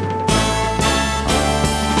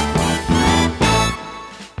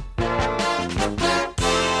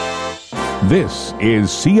 This is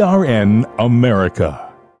CRN America.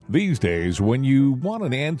 These days, when you want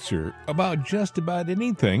an answer about just about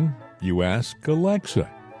anything, you ask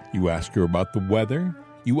Alexa. You ask her about the weather.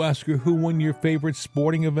 You ask her who won your favorite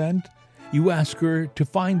sporting event. You ask her to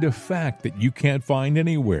find a fact that you can't find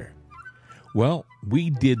anywhere. Well, we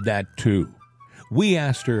did that too. We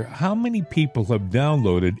asked her how many people have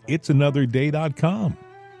downloaded itsanotherday.com.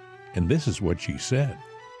 And this is what she said.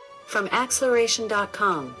 From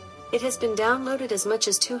acceleration.com. It has been downloaded as much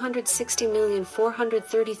as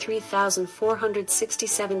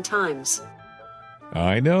 260,433,467 times.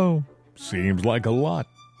 I know. Seems like a lot.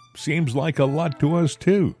 Seems like a lot to us,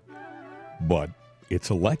 too. But it's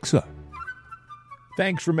Alexa.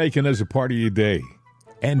 Thanks for making us a part of your day.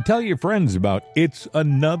 And tell your friends about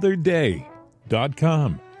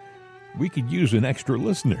itsanotherday.com. We could use an extra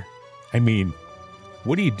listener. I mean,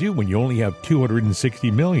 what do you do when you only have 260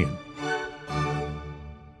 million?